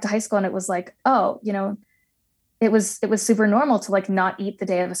think back to high school and it was like, it was super normal to like not eat the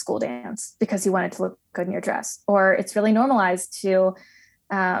day of a school dance because you wanted to look good in your dress. Or it's really normalized to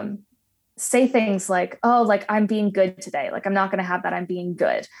say things like, oh, like I'm being good today. Like I'm not going to have that. I'm being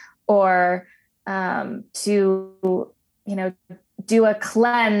good. Or to, do a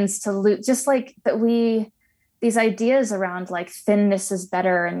cleanse to lose, just like that these ideas around like thinness is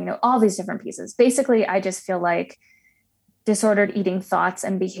better and, all these different pieces. Basically, I just feel like disordered eating thoughts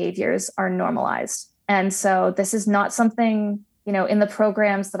and behaviors are normalized. And so this is not something, in the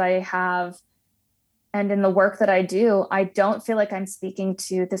programs that I have and in the work that I do, I don't feel like I'm speaking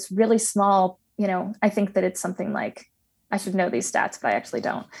to this really small, I think that it's something like, I should know these stats, but I actually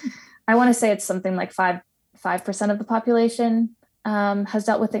don't. I want to say it's something like 5% of the population has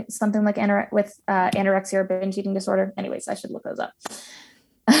dealt with something like anorexia or binge eating disorder. Anyways, I should look those up.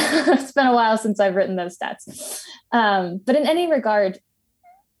 It's been a while since I've written those stats. But in any regard,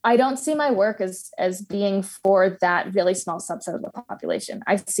 I don't see my work as being for that really small subset of the population.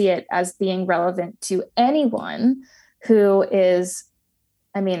 I see it as being relevant to anyone who is,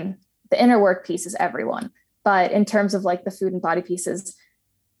 I mean, the inner work piece is everyone, but in terms of like the food and body pieces,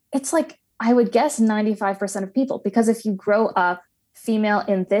 it's like I would guess 95% of people, because if you grow up female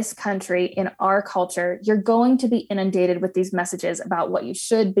in this country, in our culture, you're going to be inundated with these messages about what you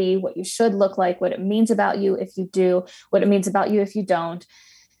should be, what you should look like, what it means about you if you do, what it means about you if you don't.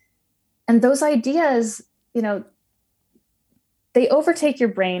 And those ideas, you know, they overtake your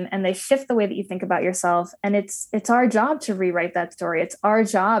brain and they shift the way that you think about yourself. And it's our job to rewrite that story. It's our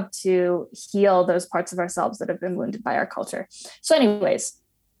job to heal those parts of ourselves that have been wounded by our culture. So anyways,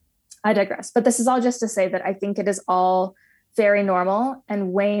 I digress. But this is all just to say that I think it is all very normal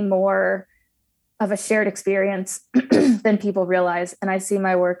and way more of a shared experience than people realize. And I see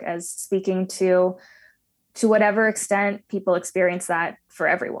my work as speaking to whatever extent people experience that for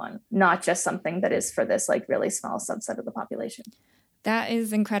everyone, not just something that is for this like really small subset of the population. That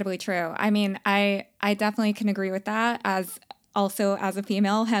is incredibly true. I mean, I definitely can agree with that. As also as a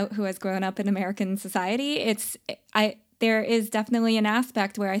female who has grown up in American society, there is definitely an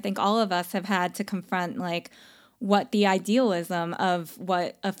aspect where I think all of us have had to confront like what the idealism of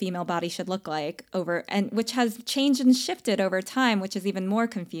what a female body should look like over, and which has changed and shifted over time, which is even more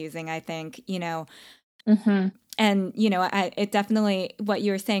confusing, I think, you know. Mm-hmm. And you know, it definitely what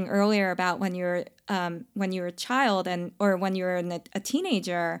you were saying earlier about when you're a child or when you're a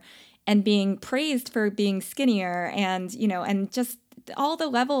teenager and being praised for being skinnier, and you know, and just all the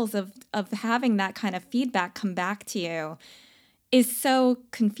levels of having that kind of feedback come back to you is so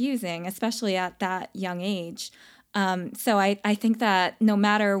confusing, especially at that young age. So I think that no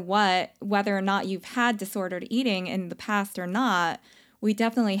matter whether or not you've had disordered eating in the past or not, we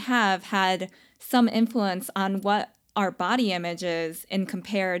definitely have had some influence on what our body image is in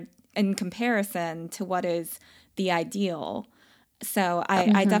comparison to what is the ideal. So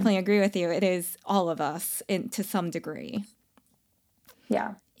I definitely agree with you. It is all of us to some degree.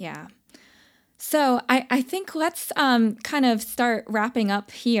 Yeah. Yeah. So I think let's kind of start wrapping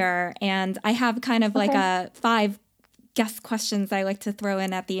up here. And I have kind of like a 5 guest questions I like to throw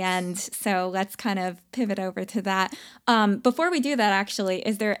in at the end. So let's kind of pivot over to that. Before we do that, actually,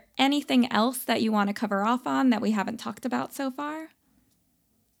 is there anything else that you want to cover off on that we haven't talked about so far?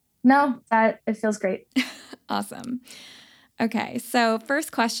 No, it feels great. Awesome. Okay, so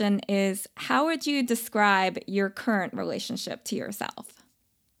first question is, how would you describe your current relationship to yourself?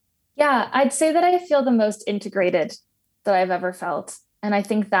 Yeah, I'd say that I feel the most integrated that I've ever felt. And I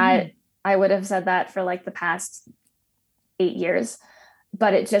think that I would have said that for like the past 8 years,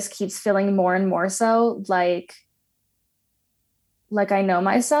 but it just keeps feeling more and more so like I know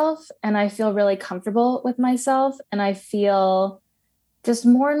myself and I feel really comfortable with myself, and I feel just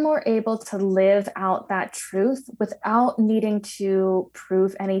more and more able to live out that truth without needing to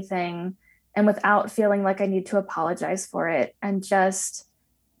prove anything and without feeling like I need to apologize for it, and just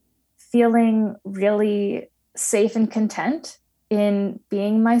feeling really safe and content in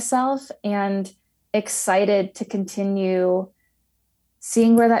being myself and excited to continue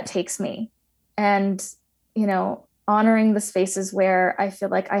seeing where that takes me. And, you know, honoring the spaces where I feel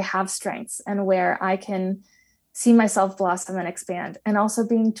like I have strengths and where I can see myself blossom and expand. And also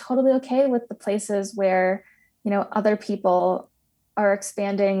being totally okay with the places where, you know, other people are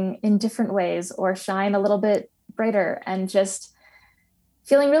expanding in different ways or shine a little bit brighter, and just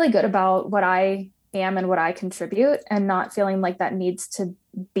feeling really good about what I am and what I contribute, and not feeling like that needs to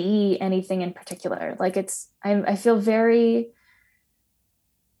be anything in particular. Like I feel very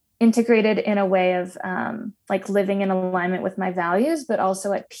integrated in a way of like living in alignment with my values, but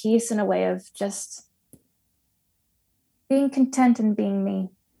also at peace in a way of just being content and being me.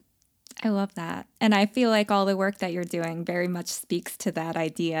 I love that. And I feel like all the work that you're doing very much speaks to that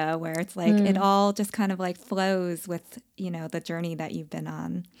idea where it's like it all just kind of like flows with, you know, the journey that you've been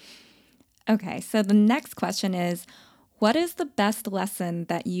on. Okay, so the next question is, what is the best lesson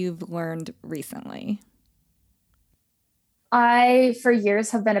that you've learned recently? I, for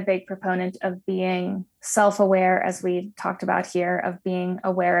years, have been a big proponent of being self aware, as we talked about here, of being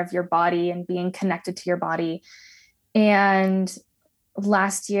aware of your body and being connected to your body. And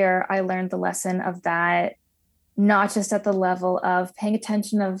last year, I learned the lesson of that, not just at the level of paying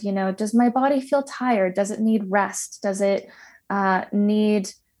attention of, you know, does my body feel tired? Does it need rest? Does it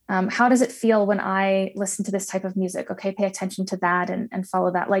how does it feel when I listen to this type of music? Okay, pay attention to that and follow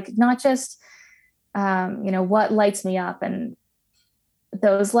that. Like, not just you know, what lights me up and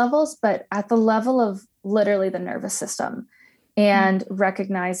those levels, but at the level of literally the nervous system, and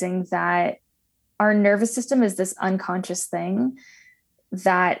recognizing that our nervous system is this unconscious thing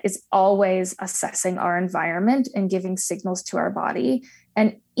that is always assessing our environment and giving signals to our body.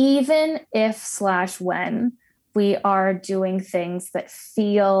 And even if/when we are doing things that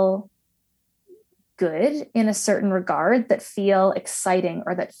feel good in a certain regard, that feel exciting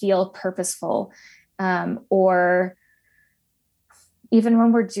or that feel purposeful, or even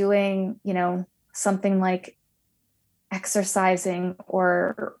when we're doing, something like exercising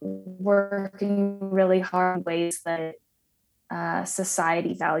or working really hard in ways that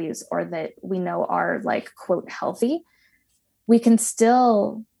society values or that we know are like, quote, healthy, we can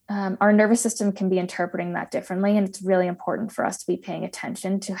still, our nervous system can be interpreting that differently. And it's really important for us to be paying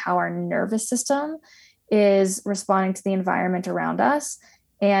attention to how our nervous system is responding to the environment around us,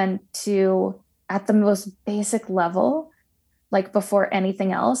 and to, at the most basic level, like before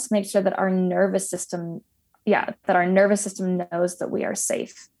anything else, make sure that our nervous system knows that we are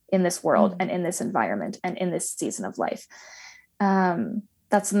safe in this world and in this environment and in this season of life.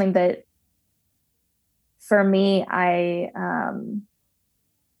 That's something that for me, I'm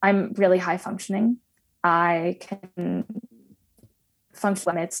really high functioning. I can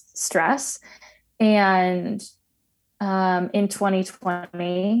function amidst stress. And in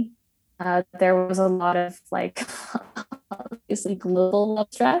 2020, there was a lot of like obviously global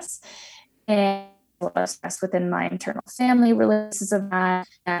stress, and a lot of stress within my internal family releases of that.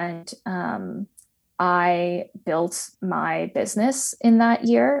 And I built my business in that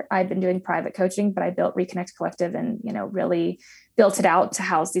year. I'd been doing private coaching, but I built Reconnect Collective and, really built it out to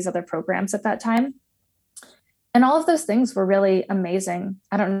house these other programs at that time. And all of those things were really amazing.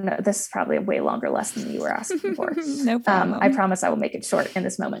 I don't know. This is probably a way longer lesson than you were asking for. No problem. I promise I will make it short in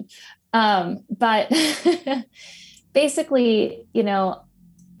this moment. But basically,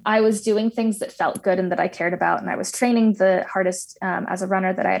 I was doing things that felt good and that I cared about. And I was training the hardest as a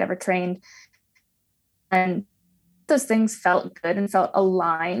runner that I had ever trained. And those things felt good and felt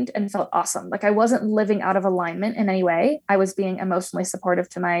aligned and felt awesome. Like I wasn't living out of alignment in any way. I was being emotionally supportive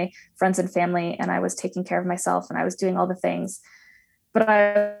to my friends and family, and I was taking care of myself, and I was doing all the things. But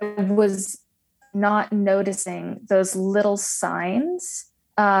I was not noticing those little signs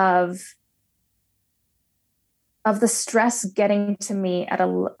of the stress getting to me at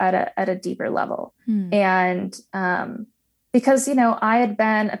a deeper level. And because, I had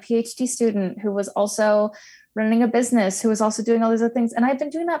been a PhD student who was also running a business, who was also doing all these other things. And I'd been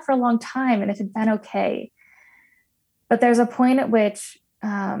doing that for a long time, and it had been okay. But there's a point at which,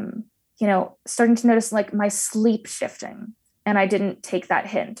 starting to notice like my sleep shifting, and I didn't take that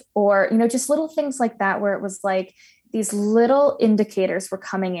hint, or, just little things like that, where it was like these little indicators were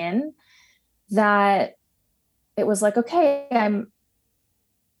coming in that it was like, okay, I'm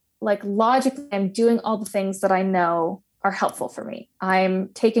like logically, I'm doing all the things that I know are helpful for me. I'm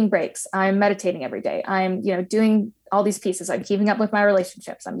taking breaks. I'm meditating every day. I'm, doing all these pieces. I'm keeping up with my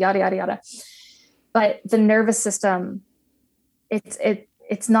relationships. I'm yada, yada, yada. But the nervous system,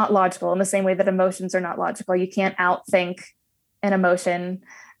 it's not logical in the same way that emotions are not logical. You can't outthink an emotion.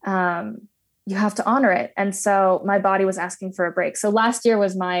 You have to honor it. And so my body was asking for a break. So last year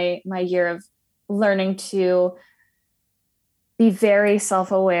was my year of learning to be very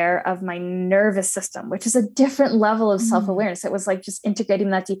self-aware of my nervous system, which is a different level of self-awareness. It was like just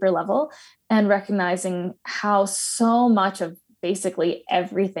integrating that deeper level and recognizing how so much of basically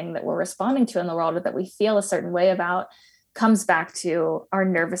everything that we're responding to in the world, or that we feel a certain way about, comes back to our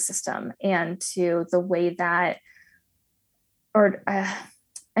nervous system and to the way that,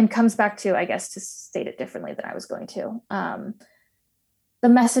 and comes back to, I guess, to state it differently than I was going to, the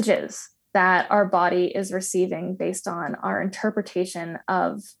messages that our body is receiving based on our interpretation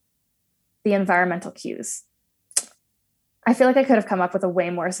of the environmental cues. I feel like I could have come up with a way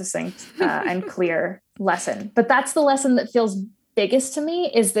more succinct and clear lesson, but that's the lesson that feels biggest to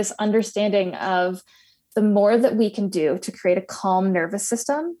me, is this understanding of the more that we can do to create a calm nervous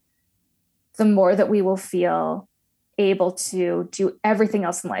system, the more that we will feel able to do everything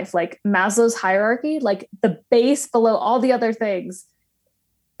else in life. Like Maslow's hierarchy, like the base below all the other things,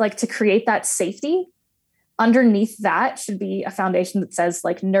 like to create that safety, underneath that should be a foundation that says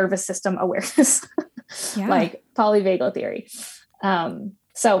like nervous system awareness, like polyvagal theory.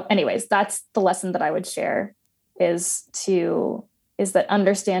 So anyways, that's the lesson that I would share, is that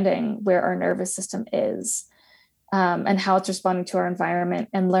understanding where our nervous system is, and how it's responding to our environment,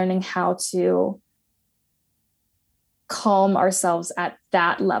 and learning how to calm ourselves at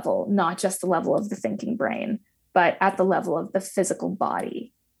that level, not just the level of the thinking brain, but at the level of the physical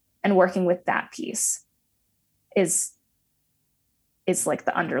body. And working with that piece is like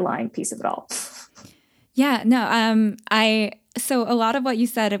the underlying piece of it all. Yeah, no, So a lot of what you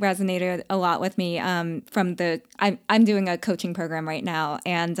said resonated a lot with me I'm doing a coaching program right now.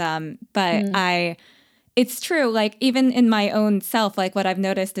 And it's true. Like even in my own self, like what I've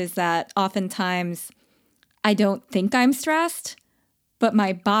noticed is that oftentimes I don't think I'm stressed, but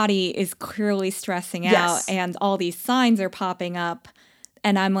my body is clearly stressing out and all these signs are popping up.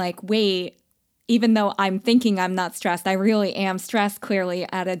 And I'm like, wait, even though I'm thinking I'm not stressed, I really am stressed clearly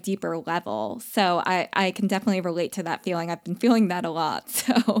at a deeper level. So I can definitely relate to that feeling. I've been feeling that a lot.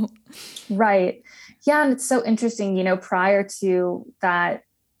 So Right. Yeah. And it's so interesting, prior to that,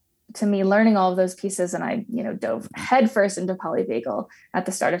 to me learning all of those pieces, and I, dove headfirst into polyvagal at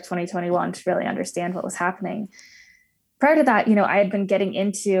the start of 2021 to really understand what was happening. Prior to that, I had been getting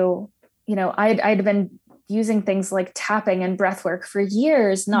into, I'd been using things like tapping and breath work for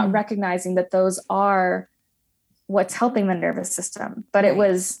years, not recognizing that those are what's helping the nervous system. But it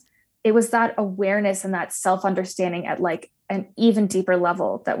was that awareness and that self-understanding at like an even deeper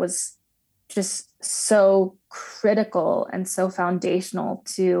level that was just so critical and so foundational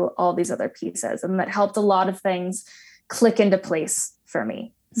to all these other pieces. And that helped a lot of things click into place for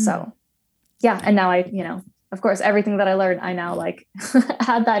me. So yeah. And now of course, everything that I learned, I now like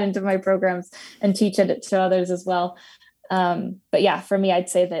add that into my programs and teach it to others as well. But yeah, for me, I'd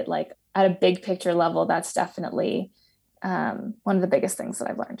say that like at a big picture level, that's definitely one of the biggest things that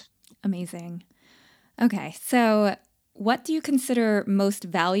I've learned. amazing. Okay. So what do you consider most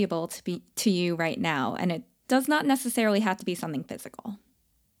valuable to you right now? And it does not necessarily have to be something physical.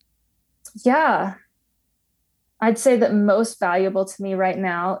 Yeah. I'd say that most valuable to me right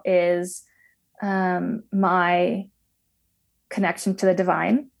now is my connection to the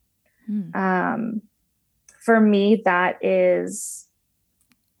divine. For me, that is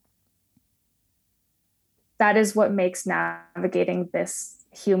what makes navigating this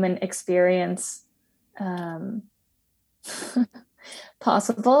human experience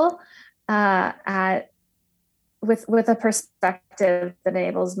possible with a perspective that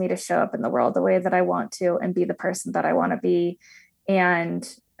enables me to show up in the world the way that I want to and be the person that I want to be, and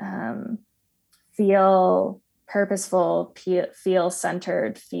feel purposeful, feel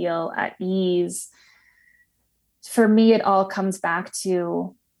centered, feel at ease. For me, it all comes back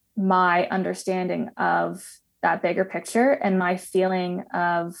to my understanding of that bigger picture and my feeling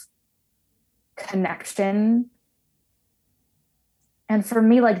of connection. And for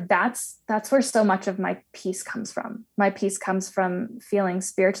me, like that's where so much of my peace comes from. My peace comes from feeling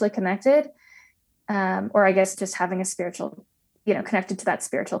spiritually connected, or I guess just having a spiritual, connected to that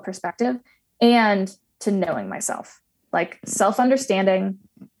spiritual perspective, and to knowing myself, like self-understanding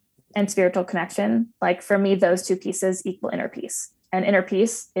and spiritual connection. Like for me, those two pieces equal inner peace, and inner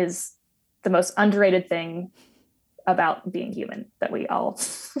peace is the most underrated thing about being human that we all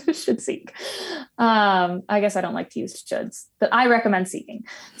should seek. I guess I don't like to use shoulds, but I recommend seeking.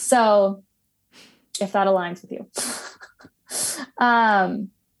 So if that aligns with you.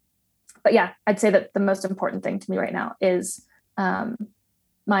 But yeah, I'd say that the most important thing to me right now is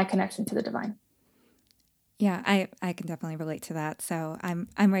my connection to the divine. Yeah, I can definitely relate to that. So I'm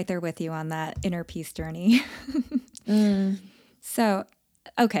right there with you on that inner peace journey. So,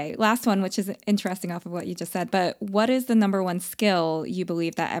 okay, last one, which is interesting off of what you just said, but what is the number one skill you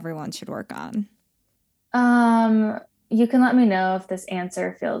believe that everyone should work on? You can let me know if this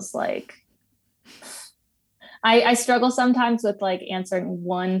answer feels like I struggle sometimes with like answering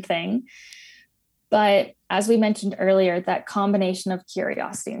one thing, but as we mentioned earlier, that combination of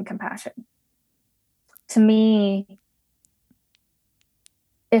curiosity and compassion. To me,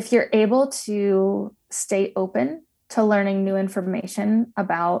 if you're able to stay open to learning new information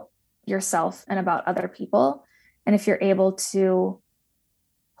about yourself and about other people, and if you're able to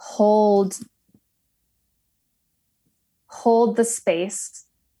hold the space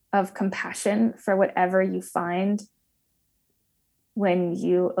of compassion for whatever you find when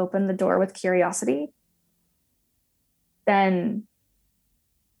you open the door with curiosity, then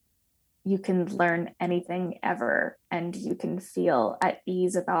you can learn anything ever, and you can feel at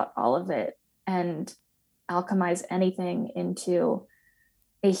ease about all of it and alchemize anything into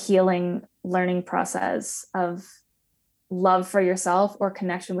a healing learning process of love for yourself or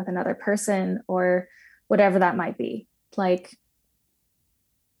connection with another person or whatever that might be. Like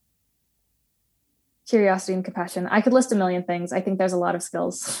curiosity and compassion. I could list a million things. I think there's a lot of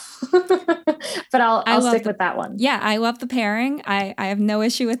skills, but I'll stick with that one. Yeah, I love the pairing. I have no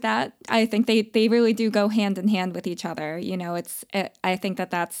issue with that. I think they really do go hand in hand with each other. I think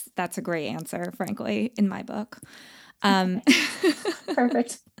that's a great answer, frankly, in my book.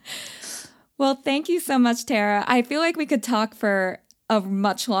 Perfect. Well, thank you so much, Tara. I feel like we could talk for a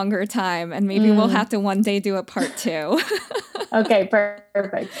much longer time, and maybe we'll have to one day do a part 2. Okay,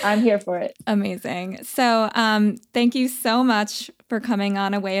 perfect. I'm here for it. Amazing. So thank you so much for coming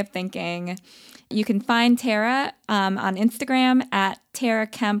on A Way of Thinking. You can find Tara on Instagram at Tara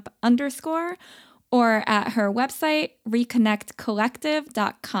Kemp _ or at her website,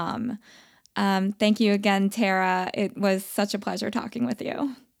 reconnectcollective.com. Thank you again, Tara. It was such a pleasure talking with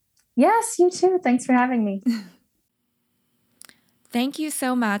you. Yes, you too. Thanks for having me. Thank you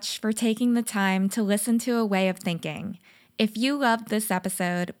so much for taking the time to listen to A Way of Thinking. If you loved this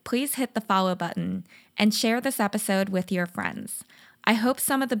episode, please hit the follow button and share this episode with your friends. I hope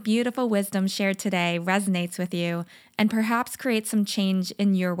some of the beautiful wisdom shared today resonates with you and perhaps creates some change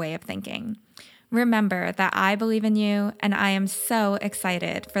in your way of thinking. Remember that I believe in you, and I am so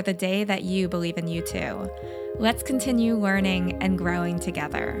excited for the day that you believe in you too. Let's continue learning and growing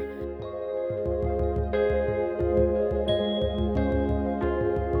together.